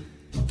Hyannis,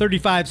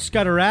 35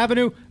 Scudder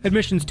Avenue.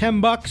 Admission's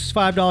 $10,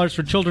 $5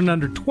 for children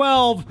under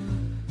 12.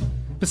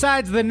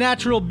 Besides the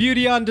natural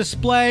beauty on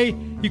display,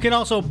 you can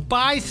also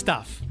buy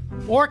stuff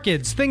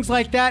orchids, things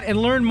like that, and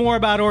learn more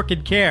about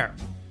orchid care.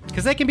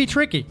 Because they can be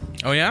tricky.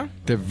 Oh, yeah?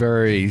 They're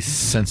very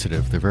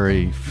sensitive. They're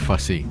very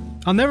fussy.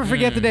 I'll never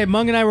forget the day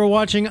Mung and I were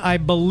watching, I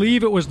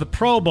believe it was the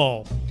Pro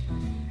Bowl.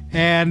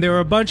 And there were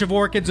a bunch of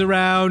orchids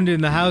around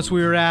in the house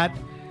we were at.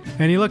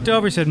 And he looked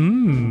over, he said,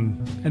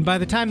 And by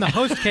the time the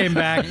host came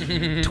back,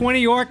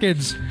 20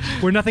 orchids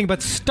were nothing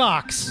but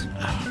stalks.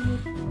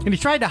 And he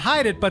tried to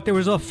hide it, but there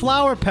was a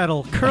flower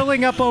petal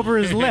curling up over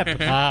his lip,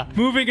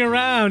 moving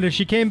around as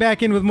she came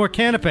back in with more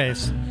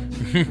canapes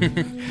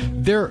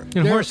They're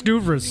and horse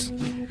d'oeuvres.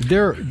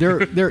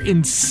 They're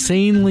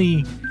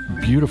insanely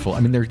beautiful. I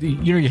mean, they're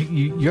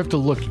you have to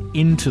look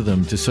into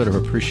them to sort of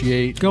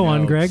appreciate. Go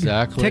on, Greg.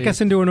 Exactly. Take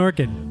us into an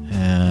orchid.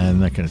 I'm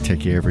not going to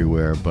take you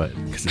everywhere, but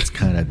because it's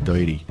kind of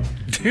dirty.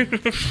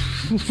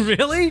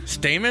 Really?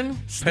 Stamen?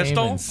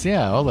 Pistil? Stamens,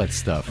 yeah, all that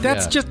stuff.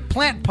 That's yeah. just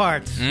plant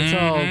parts.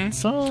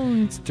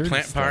 It's dirty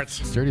Plant stuff. parts.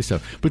 It's dirty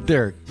stuff. But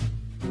they're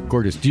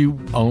gorgeous. Do you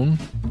own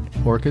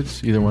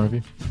orchids, either one of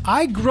you?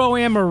 I grow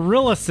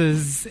amarylli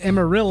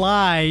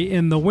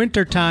in the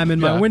wintertime in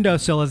my Yeah.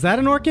 windowsill. Is that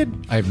an orchid?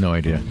 I have no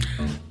idea.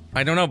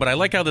 I don't know, but I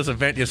like how this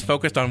event is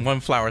focused on one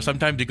flower.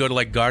 Sometimes you go to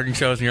like garden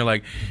shows and you're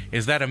like,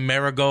 is that a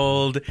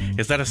marigold?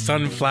 Is that a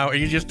sunflower?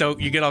 You just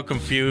don't, you get all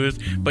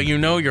confused, but you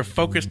know you're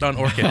focused on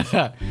orchids.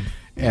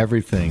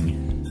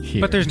 Everything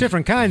here. But there's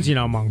different kinds,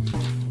 Mung.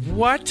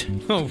 What?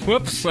 Oh,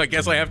 whoops. Well, I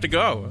guess I have to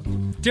go.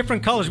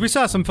 Different colors. We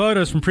saw some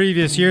photos from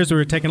previous years. We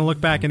were taking a look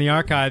back in the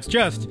archives.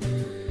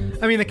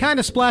 The kind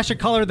of splash of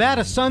color that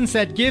a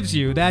sunset gives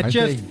you, that Aren't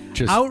just they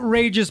just-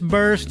 outrageous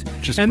burst.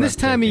 just And this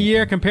time of breathtaking.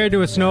 year, compared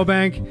to a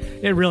snowbank,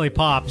 it really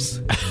pops.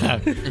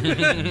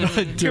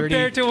 dirty,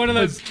 compared to one of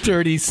those- a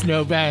dirty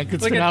snowbank.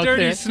 It's Like been a out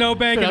dirty there-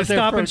 snowbank been in a out there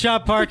Stop for and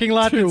Shop parking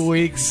lot 2 that's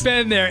weeks.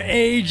 been there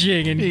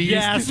aging and It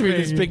used to be this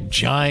gasping. big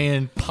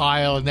giant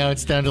pile, and now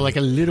it's down to like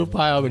a little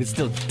pile, but it's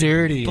still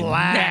dirty, and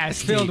Black,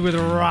 nasty. filled with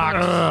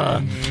rocks,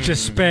 and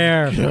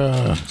despair.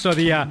 So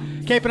the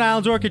Cape and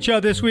Islands Orchid Show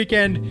this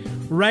weekend,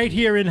 right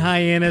here in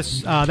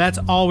Hyannis. That's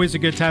always a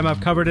good time.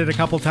 I've covered it a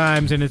couple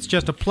times, and it's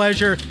just a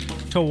pleasure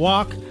to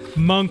walk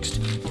amongst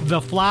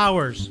the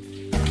flowers.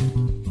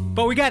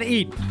 But we got to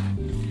eat.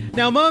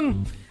 Now,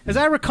 Mung, as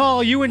I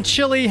recall, you and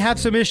Chili have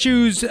some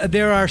issues.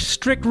 There are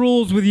strict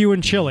rules with you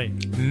and Chili.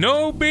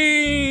 No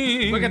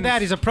beans! Look at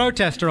that. He's a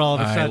protester all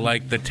of a I sudden.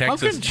 like the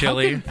Texas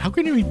chili. How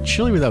can you eat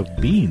chili without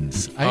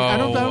beans? I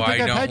don't think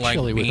I've had like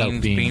chili beans.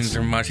 without beans. Beans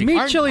are mushy.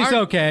 Meat chili's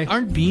okay.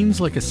 Aren't beans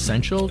like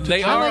essential? To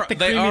They I are like the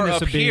they are creaminess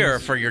up of here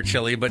beans. for your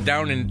chili, but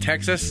down in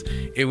Texas,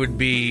 it would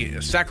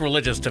be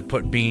sacrilegious to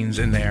put beans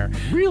in there.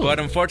 Really? But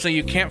unfortunately,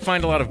 you can't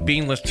find a lot of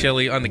beanless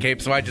chili on the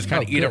Cape, so I just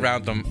kind of Oh, eat good.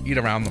 around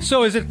them.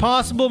 So is it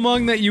possible,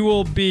 Mung, that you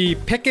will be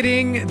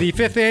picketing the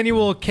 5th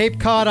annual Cape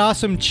Cod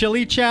Awesome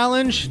Chili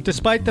Challenge,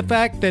 despite the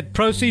fact that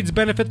proceeds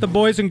benefit the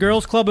Boys and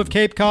Girls Club of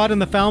Cape Cod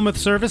and the Falmouth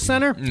Service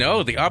Center?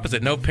 No, the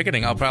opposite. No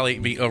picketing. I'll probably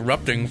be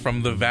erupting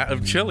from the vat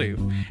of chili.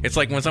 It's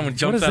like when someone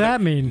jumps does out that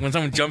of, mean? When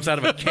someone jumps out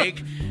of a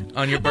cake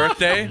on your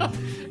birthday,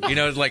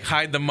 like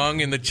hide the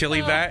mung in the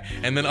chili vat,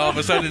 and then all of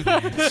a sudden,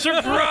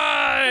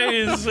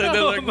 surprise! And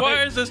they're like,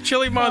 why is this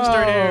chili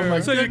monster here? my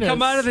So you goodness.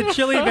 come out of the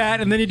chili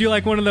vat and then you do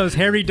like one of those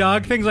hairy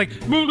dog things, like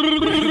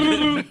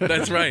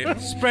That's right.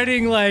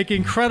 spreading like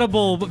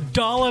incredible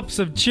dollops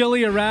of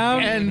chili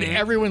around. And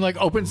everyone like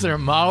opens their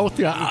mouth,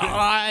 to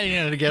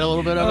get a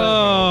little bit of it.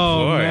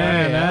 Oh boy.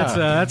 man, Yeah.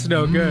 that's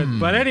no good.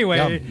 But anyway,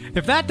 Yum.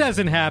 if that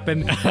doesn't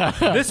happen,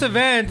 this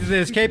event,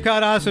 this Cape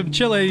Cod Awesome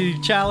Chili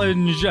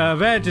Challenge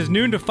event, is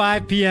noon to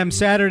 5 p.m.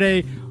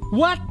 Saturday.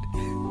 What?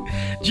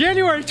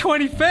 January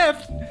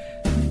 25th?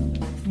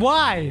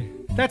 Why?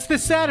 That's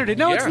this Saturday.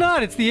 No, it's Yeah.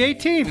 not. It's the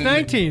 18th,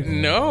 19th.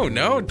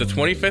 No, the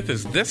 25th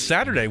is this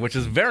Saturday, which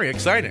is very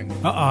exciting.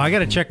 Uh-oh, I got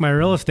to check my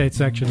real estate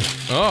section.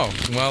 Oh,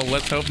 well,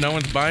 let's hope no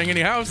one's buying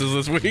any houses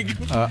this week.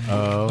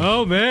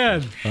 Oh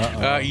man.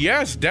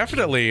 Yes,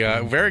 definitely.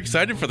 Very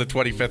excited for the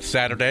 25th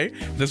Saturday.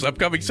 This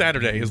upcoming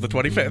Saturday is the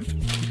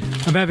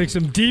 25th. I'm having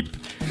some deep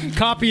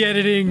copy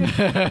editing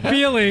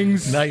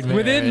feelings Nightmares.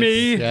 within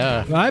me.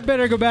 Yeah. I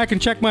better go back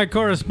and check my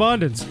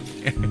correspondence.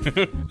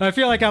 I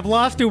feel like I've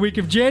lost a week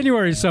of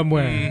January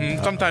somewhere.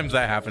 Sometimes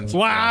that happens.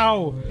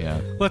 Wow. Yeah.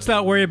 Let's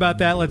not worry about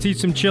that. Let's eat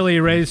some chili,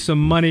 raise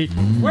some money.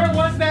 Where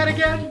was that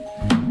again?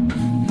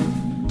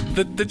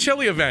 The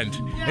chili event.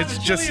 the It chili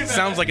just event.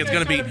 sounds like it's I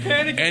going to be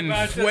started panicking en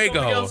about this. fuego.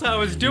 Something else I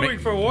was doing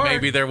for work.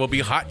 Maybe there will be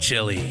hot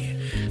chili.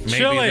 Maybe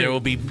Chili. there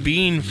will be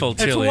beanful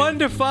It's chili. 1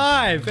 to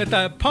 5 at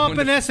the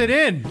Pompanesett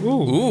Inn.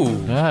 Ooh. Ooh.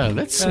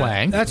 That's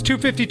slang. That's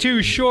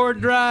 252 Shore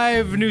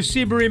Drive, New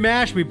Seabury,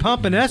 Mashpee,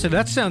 Pompanesett.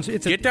 That sounds.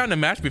 Get down to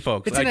Mashpee,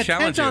 folks. It's I in a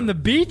challenge tent you. on the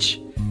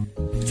beach?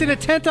 It's in a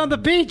tent on the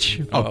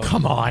beach. Oh,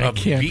 come on. It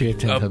can't be a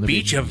tent on the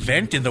beach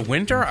event in the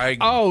winter?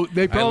 Oh,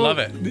 they probably, I love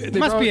it. It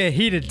must be a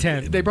heated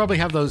tent. They probably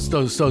have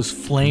those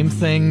flame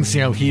things,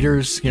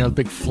 heaters,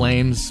 big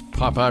flames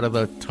pop out of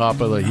the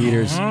top of the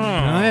heaters.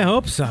 I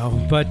hope so.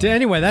 But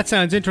anyway, that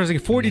sounds interesting.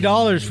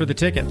 $40 for the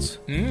tickets.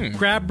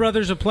 Crab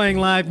Brothers are playing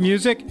live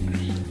music.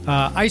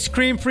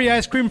 Free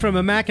ice cream from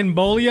a Mac and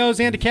Bolio's,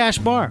 and a cash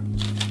bar.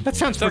 That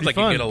sounds Sounds pretty like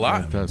fun. you get a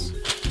lot. It does.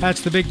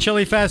 That's the big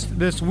Chili Fest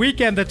this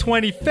weekend, the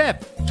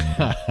 25th.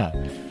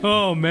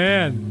 Oh,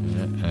 man.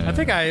 I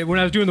think when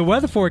I was doing the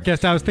weather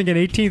forecast, I was thinking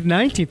 18th,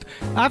 19th.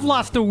 I've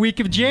lost a week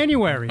of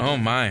January. Oh,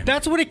 my.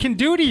 That's what it can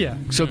do to you.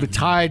 So the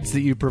tides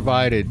that you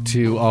provided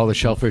to all the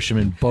shell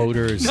fishermen,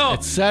 boaters, No.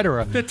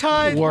 etc. The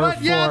tides, were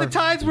what? Yeah, the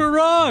tides were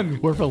wrong.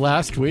 were for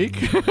last week.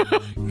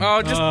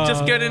 Oh,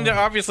 just get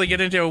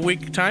into a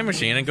week time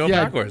machine and go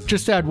backwards.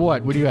 Just add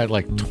what? What do you add?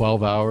 Like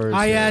 12 hours?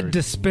 I or- add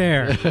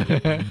despair.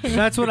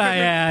 That's what I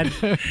add.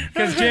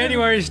 Because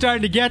January is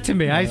starting to get to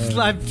me. I've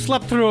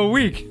slept through a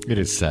week. It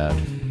is sad.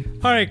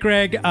 All right,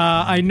 Greg.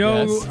 I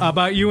know Yes.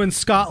 about you in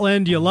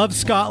Scotland. You love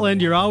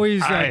Scotland. You're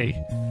always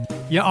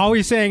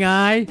saying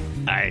 "I."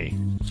 Aye.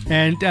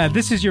 And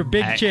this is your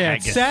big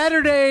chance. haggis.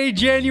 Saturday,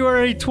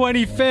 January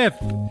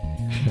 25th.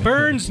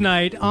 Burns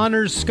Night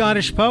honors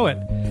Scottish poet.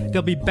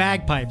 There'll be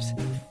bagpipes,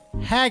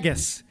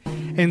 haggis,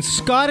 and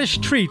Scottish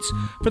treats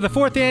for the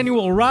 4th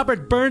annual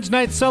Robert Burns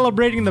Night,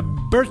 celebrating the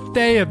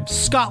birthday of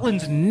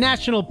Scotland's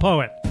national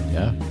poet.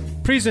 Yeah.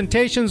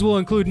 Presentations will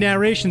include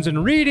narrations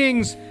and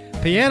readings,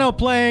 piano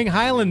playing,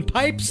 Highland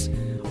pipes.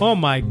 Oh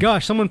my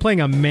gosh, someone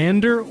playing a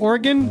mander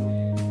organ?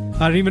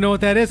 I don't even know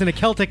what that is, and a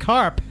Celtic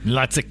harp.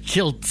 Lots of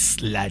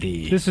kilts,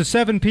 laddie. This is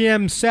 7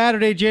 p.m.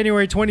 Saturday,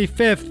 January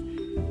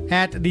 25th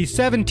at the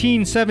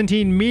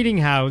 1717 Meeting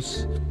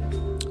House,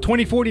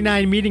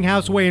 2049 Meeting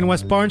House Way in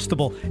West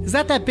Barnstable. Is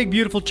that big,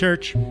 beautiful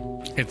church?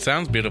 It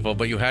sounds beautiful,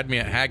 but you had me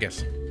at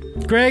haggis.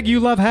 Greg, you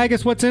love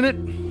haggis. What's in it?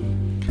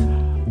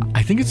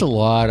 I think it's a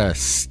lot of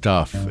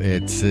stuff.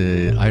 It's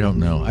I don't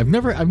know. I've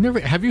never.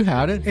 Have you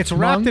had it? It's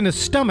wrapped Mung? in a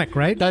stomach,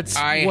 right? That's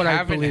I what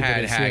haven't I believe had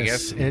it is. haggis,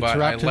 Yes. It's but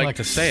wrapped I in like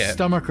to say it.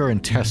 stomach or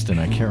intestine.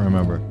 I can't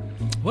remember.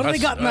 What do they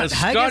got in that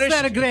haggis Scottish-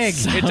 there, Greg?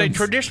 It's a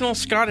traditional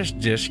Scottish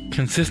dish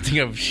consisting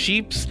of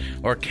sheep's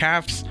or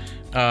calf's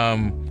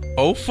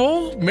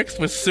offal mixed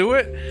with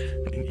suet,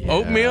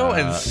 oatmeal,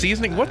 and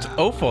seasoning. What's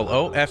offal?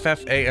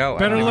 O-F-F-A-L.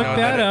 Better I don't look know what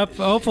that is. up.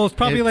 Offal's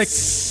probably like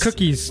It's-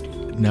 cookies.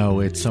 No,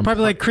 it's some.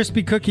 Probably like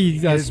crispy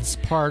cookies. It's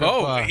part of.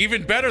 Oh,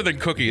 even better than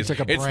cookies. it's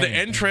like a It's the brain.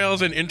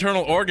 entrails and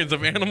internal organs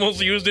of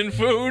animals used in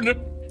food.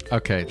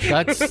 Okay,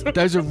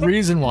 there's a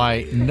reason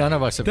why none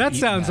of us have. That eaten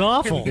sounds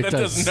awful. It That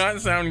does not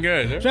sound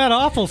good. That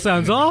awful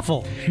sounds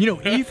awful. You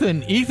know,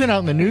 Ethan out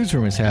in the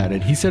newsroom has had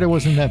it. He said it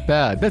wasn't that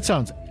bad. That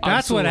sounds. That's what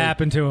absolutely-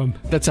 happened to him.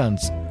 That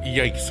sounds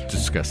Yikes.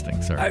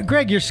 disgusting. Sorry.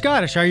 Greg, you're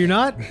Scottish, are you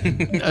not?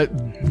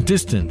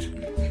 Distant.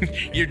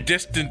 You're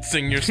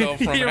distancing yourself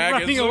from You're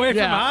haggis. running away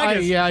from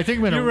haggis. I think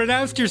I'm You gonna.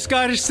 renounced your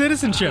Scottish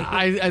citizenship.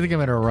 I think I'm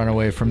gonna run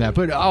away from that,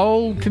 but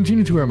I'll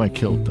continue to wear my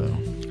kilt though.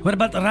 What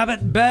about the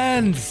rabbit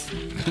bands,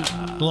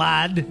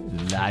 lad?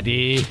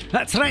 Laddie,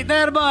 That's right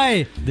there,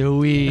 boy. the If you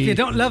wee,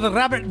 don't love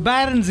rabbit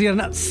bands, you're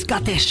not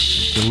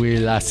Scottish. the wee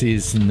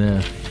lassies and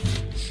the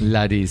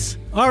laddies.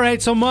 All right,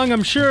 so Mung,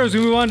 I'm sure as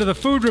we move on to the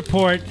food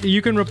report,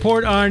 you can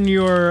report on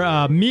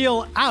your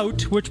meal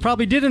out, which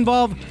probably did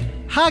involve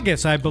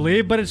haggis, I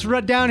believe, but it's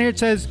right down here. It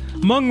says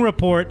Mung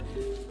report,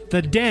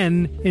 the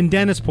Den in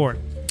Dennisport.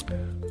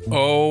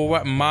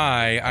 Oh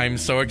my, I'm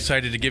so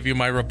excited to give you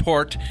my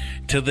report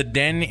to the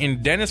Den in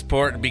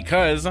Dennisport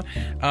because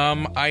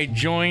I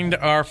joined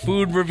our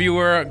food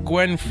reviewer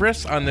Gwen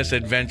Friss on this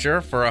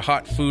adventure for a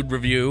hot food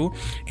review,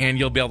 and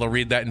you'll be able to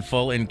read that in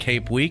full in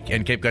Cape Week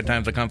and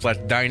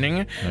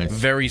CapeGodTimes.com/dining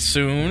very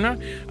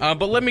soon.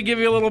 But let me give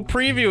you a little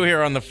preview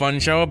here on the Fun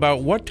Show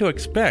about what to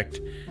expect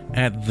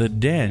at the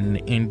Den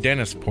in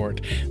Dennisport.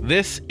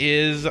 This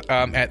is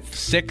at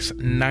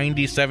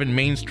 697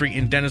 Main Street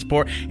in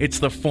Dennisport. It's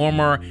the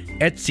former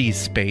Etsy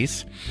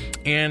space.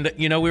 And,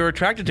 you know, we were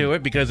attracted to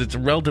it because it's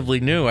relatively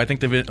new. I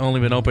think they've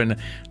only been open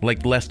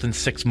like less than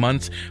 6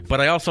 months.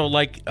 But I also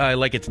like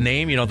its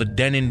name, you know, the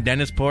Den in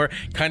Dennisport.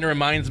 Kind of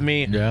reminds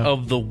me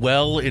of the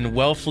Well in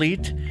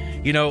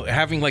Wellfleet. You know,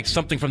 having like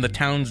something from the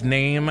town's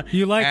name.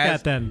 You like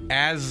that then?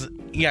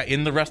 Yeah,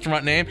 in the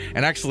restaurant name.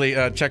 And actually,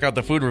 check out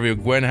the food review.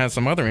 Gwen has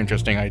some other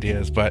interesting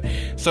ideas. But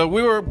so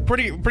we were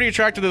pretty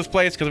attracted to this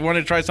place because we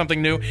wanted to try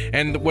something new.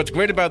 And what's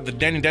great about the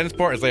Den in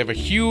Dennisport is they have a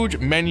huge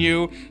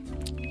menu.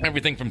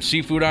 Everything from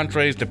seafood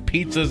entrees to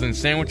pizzas and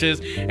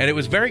sandwiches, and it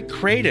was very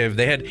creative.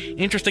 They had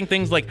interesting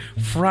things like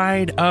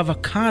fried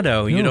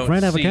avocado. You don't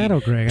fried see avocado,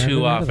 Greg. I've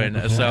too never heard of often.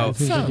 that before. So I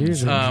think it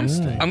is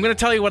interesting. I'm going to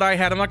tell you what I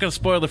had. I'm not going to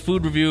spoil the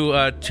food review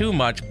too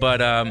much, but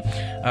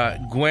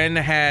Gwen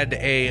had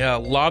a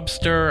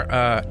lobster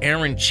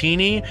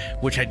arancini,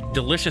 which had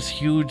delicious,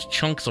 huge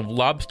chunks of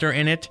lobster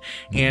in it,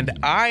 and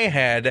I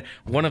had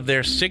one of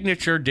their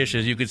signature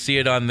dishes. You could see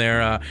it on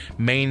their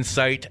main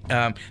site.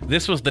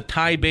 This was the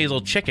Thai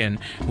basil chicken,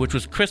 which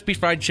was crispy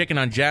fried chicken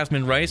on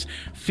jasmine rice,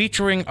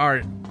 featuring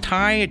our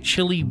Thai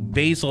chili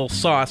basil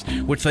sauce,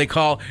 which they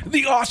call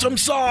the awesome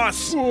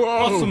sauce.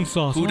 Awesome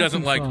sauce. Who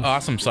doesn't like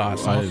awesome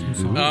sauce?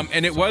 Awesome sauce.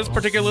 And it was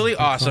particularly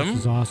awesome. This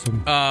is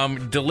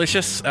awesome.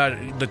 Delicious.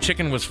 The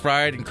chicken was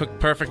fried and cooked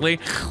perfectly.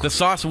 The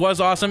sauce was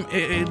awesome.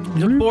 It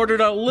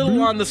bordered a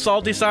little on the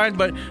salty side,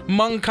 but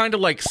Mung kind of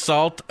like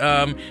salt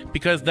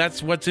because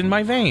that's what's in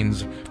my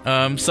veins.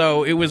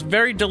 So it was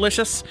very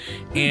delicious,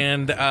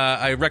 and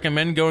I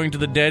recommend going to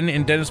the Den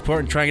in Dennisport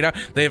and trying it out.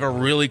 They have a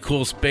really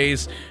cool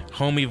space,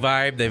 homey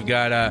vibe. They've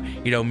got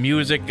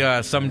music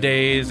some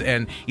days,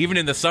 and even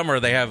in the summer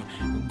they have.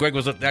 Greg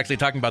was actually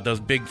talking about those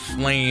big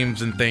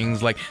flames and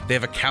things. Like they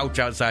have a couch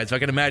outside, so I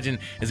can imagine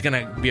it's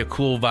gonna be a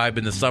cool vibe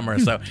in the summer.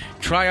 So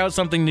try out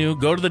something new.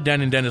 Go to the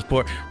Den in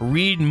Dennisport.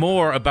 Read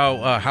more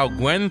about how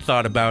Gwen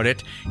thought about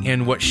it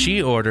and what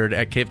she ordered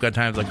at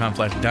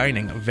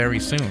CapeCodTimes.com/dining very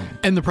soon.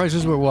 And the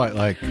prices were what,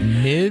 like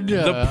mid?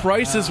 The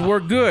prices were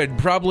good,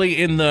 probably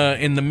in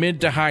the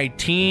mid to high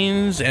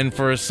teens, and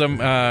for some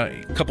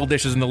couple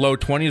dishes in the low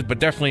 20s, but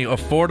definitely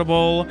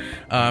affordable.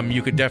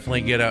 You could definitely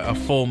get a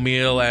full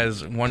meal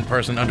as one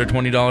person under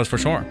 $20 for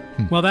sure.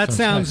 Well, that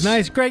sounds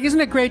nice. Greg,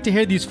 isn't it great to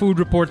hear these food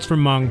reports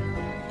from Mung?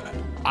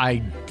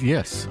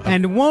 Yes.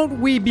 And won't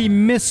we be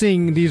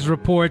missing these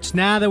reports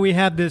now that we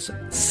have this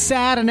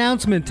sad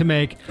announcement to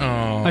make?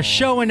 Oh. A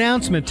show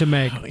announcement to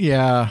make.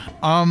 Yeah.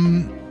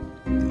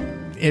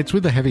 It's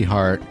with a heavy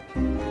heart,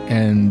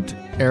 and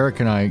Eric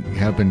and I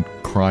have been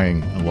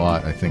crying a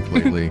lot, I think,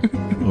 lately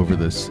over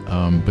this.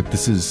 But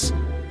this is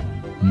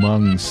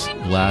Mung's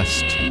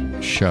last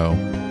show.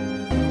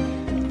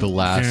 The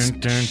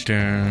last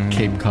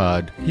Cape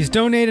Cod. He's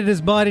donated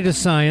his body to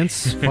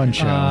science. Fun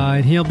show.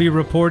 And he'll be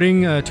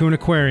reporting to an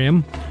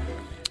aquarium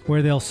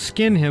where they'll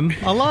skin him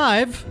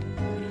alive.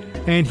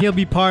 And he'll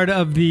be part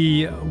of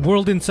the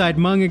World Inside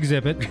Mung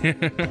exhibit.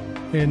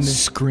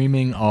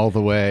 Screaming all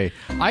the way.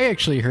 I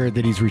actually heard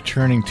that he's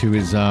returning to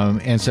his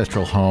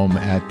ancestral home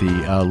at the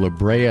La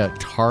Brea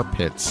Tar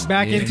Pits.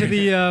 Back into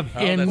the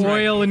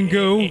oil and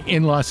goo.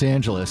 In Los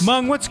Angeles.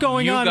 Mung, what's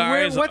going You on?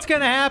 guys What's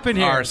going to happen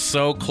here? Are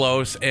so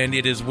close, and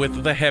it is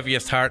with the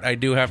heaviest heart I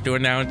do have to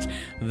announce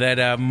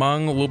that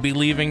Mung will be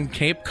leaving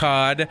Cape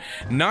Cod,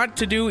 not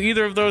to do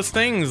either of those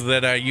things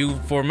that you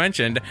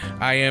aforementioned.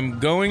 I am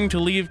going to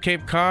leave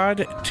Cape Cod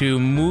to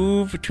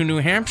move to New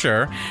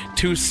Hampshire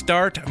to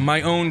start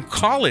my own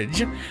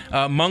college,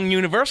 Mung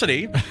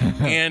University.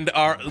 And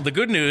the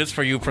good news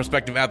for you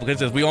prospective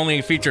applicants is we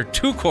only feature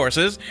 2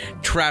 courses,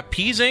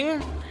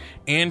 trapezing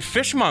and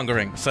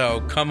fishmongering.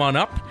 So come on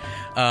up.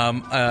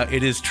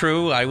 It is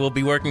true. I will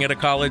be working at a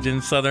college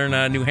in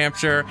southern New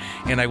Hampshire,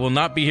 and I will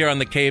not be here on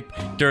the Cape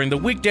during the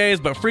weekdays,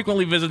 but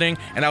frequently visiting,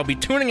 and I'll be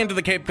tuning into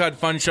the Cape Cod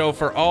Fun Show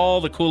for all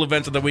the cool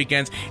events of the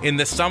weekends. In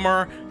the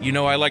summer,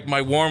 I like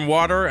my warm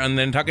water and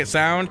Nantucket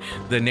Sound.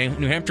 The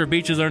New Hampshire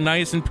beaches are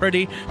nice and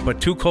pretty, but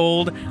too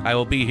cold. I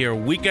will be here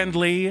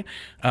weekendly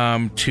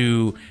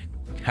to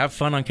have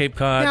fun on Cape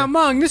Cod. Now,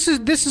 Mung, this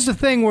is a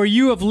thing where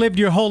you have lived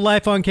your whole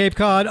life on Cape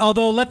Cod,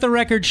 although let the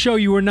record show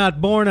you were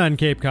not born on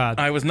Cape Cod.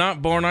 I was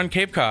not born on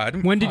Cape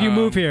Cod. When did you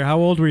move here? How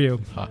old were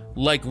you?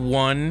 Like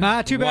one.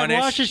 Too bad. one-ish.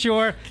 Wash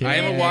ashore. I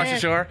am a wash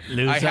ashore.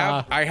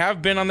 I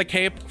have been on the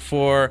Cape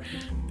for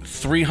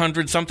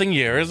 300-something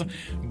years,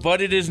 but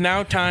it is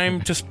now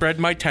time to spread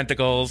my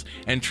tentacles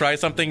and try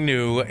something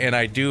new, and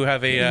I do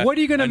have a What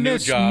are you going to new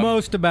miss job.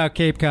 most about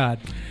Cape Cod?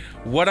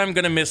 What I'm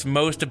going to miss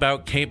most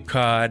about Cape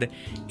Cod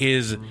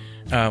is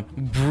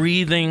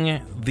breathing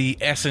the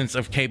essence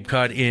of Cape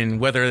Cod in,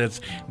 whether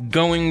it's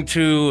going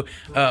to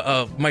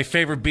my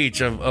favorite beach,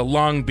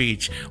 Long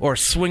Beach, or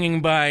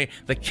swinging by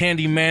the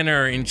Candy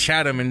Manor in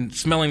Chatham and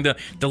smelling the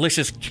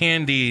delicious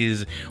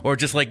candies, or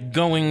just like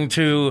going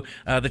to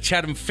the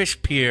Chatham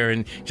Fish Pier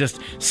and just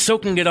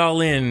soaking it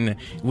all in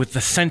with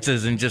the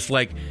senses and just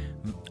like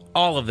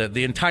all of it,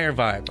 the entire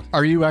vibe.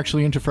 Are you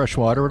actually into fresh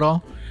water at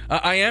all?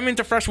 I am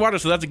into fresh water,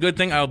 so that's a good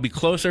thing. I'll be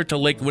closer to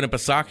Lake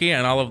Winnipesaukee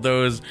and all of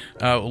those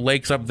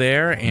lakes up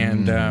there.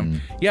 And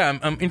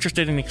I'm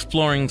interested in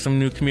exploring some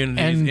new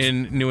communities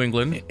in New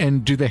England.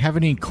 And do they have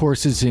any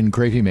courses in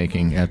gravy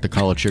making at the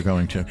college you're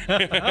going to?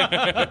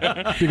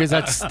 Because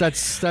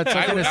that's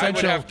like an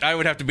essential. I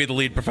would have to be the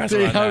lead professor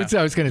on that.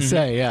 I was going to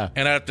say, yeah.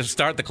 And I'd have to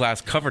start the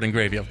class covered in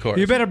gravy, of course.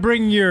 You better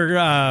bring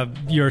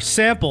your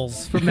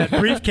samples from that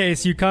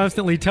briefcase you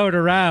constantly tote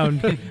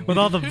around with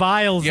all the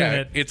vials in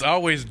it. It's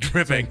always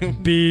dripping.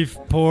 Beef,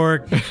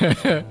 pork,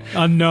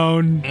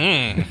 unknown.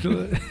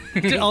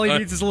 All he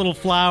needs is a little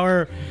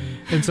flour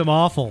and some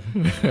offal.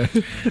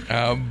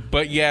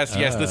 But yes,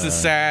 this is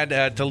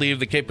sad to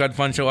leave the Cape Cod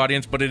Fun Show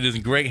audience, but it is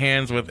in great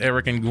hands with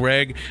Eric and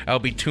Greg. I'll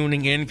be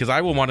tuning in because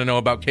I will want to know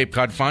about Cape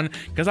Cod Fun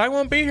because I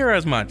won't be here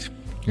as much.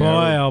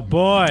 Boy, oh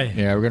boy.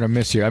 Yeah, we're going to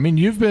miss you. I mean,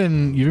 you've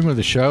been with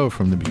the show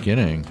from the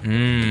beginning.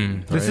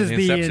 This is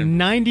the Inception.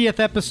 90th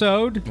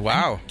episode.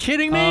 Wow.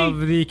 Kidding me?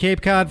 Of the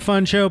Cape Cod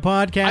Fun Show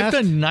podcast. I've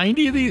done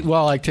 90 of these.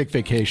 Well, I take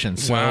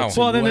vacations. So Wow. it's a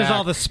Well, then there's whack.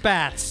 all the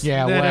spats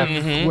Yeah, that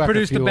whack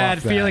produced a the few bad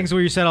off that. feelings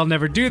where you said, I'll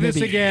never do this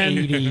Maybe again.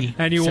 80,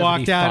 and you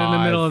walked out in the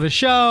 75. middle of the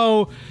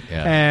show.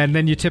 Yeah. And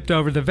then you tipped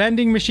over the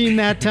vending machine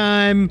that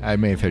time. I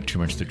may have had too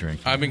much to drink.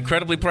 I'm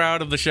incredibly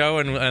proud of the show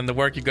and the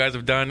work you guys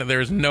have done.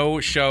 There's no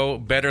show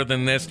better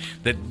than this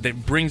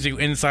that brings you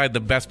inside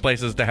the best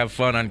places to have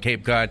fun on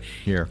Cape Cod.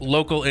 Here.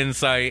 Local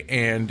insight,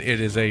 and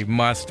it is a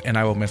must, and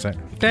I will miss it.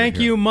 Thank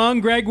you,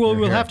 Mung. Greg, we'll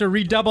here. have to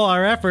redouble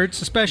our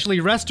efforts, especially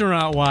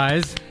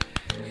restaurant-wise.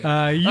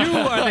 You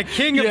are the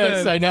king of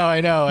Yes, the... I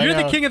know. You're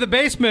the king of the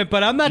basement,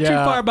 but I'm not too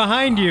Yeah. far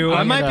behind you.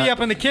 I I'm might gonna- be up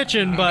in the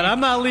kitchen, but I'm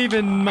not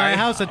leaving my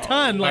house a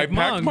ton I like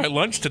packed Mung. my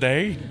lunch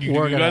today. You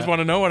We're guys gonna- want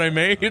to know what I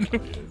made?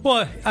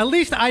 Well, at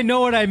least I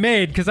know what I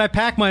made because I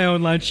pack my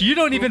own lunch. You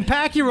don't even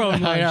pack your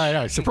own lunch. I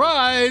know.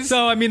 Surprise!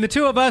 So, I mean, the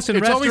two of us in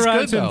It's always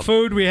restaurants good, and though.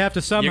 food, we have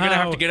to somehow... You're gonna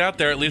have to get out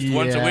there at least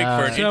once a week Yeah.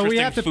 for an So interesting we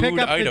have to food pick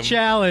up item. the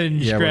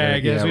challenge, Yeah,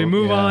 Greg, as we yeah,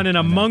 move on in a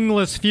I know.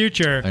 mungless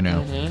future. I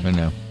know. I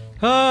know.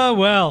 Oh,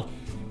 well.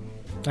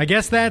 I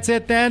guess that's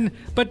it then.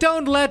 But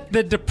don't let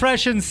the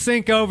depression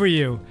sink over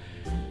you.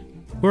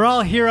 We're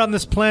all here on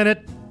this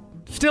planet,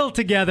 still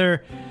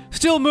together,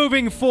 still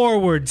moving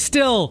forward,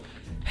 still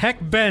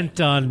heck bent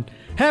on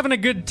having a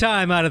good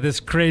time out of this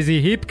crazy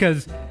heap,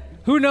 because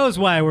who knows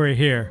why we're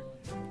here.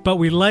 But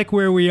we like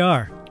where we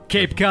are.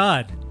 Cape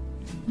Cod.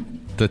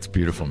 That's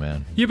beautiful,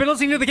 man. You've been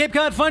listening to the Cape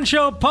Cod Fun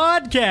Show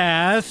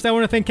podcast. I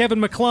want to thank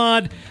Kevin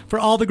McLeod for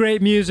all the great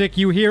music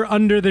you hear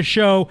under the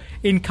show.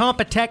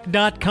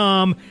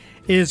 Incompetech.com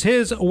is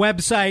his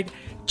website.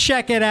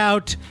 Check it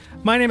out.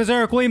 My name is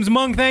Eric Williams.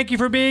 Mung, thank you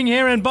for being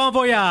here, and bon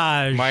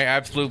voyage. My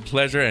absolute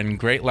pleasure and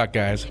great luck,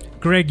 guys.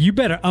 Greg, you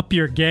better up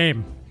your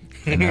game.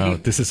 I know.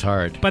 This is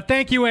hard. But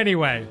thank you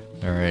anyway.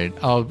 All right.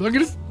 I'm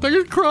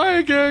gonna cry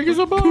again because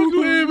I'm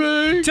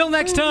leaving. Till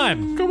next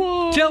time. Come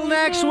on. Till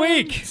next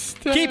week.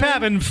 Keep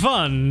having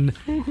fun.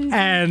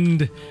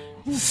 And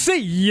see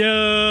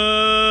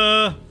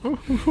ya.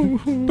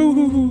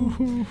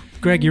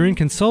 Greg, you're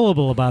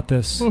inconsolable about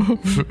this. What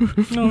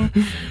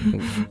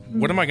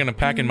am I gonna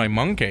pack in my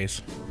Mung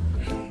case?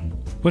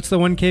 What's the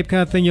one Cape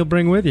Cod thing you'll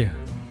bring with you?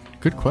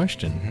 Good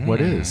question. What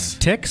is?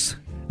 Ticks?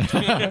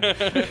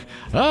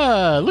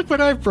 Look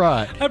what I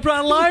brought. I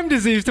brought Lyme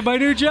disease to my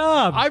new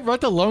job. I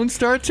brought the Lone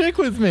Star Tick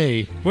with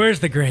me. Where's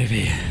the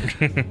gravy?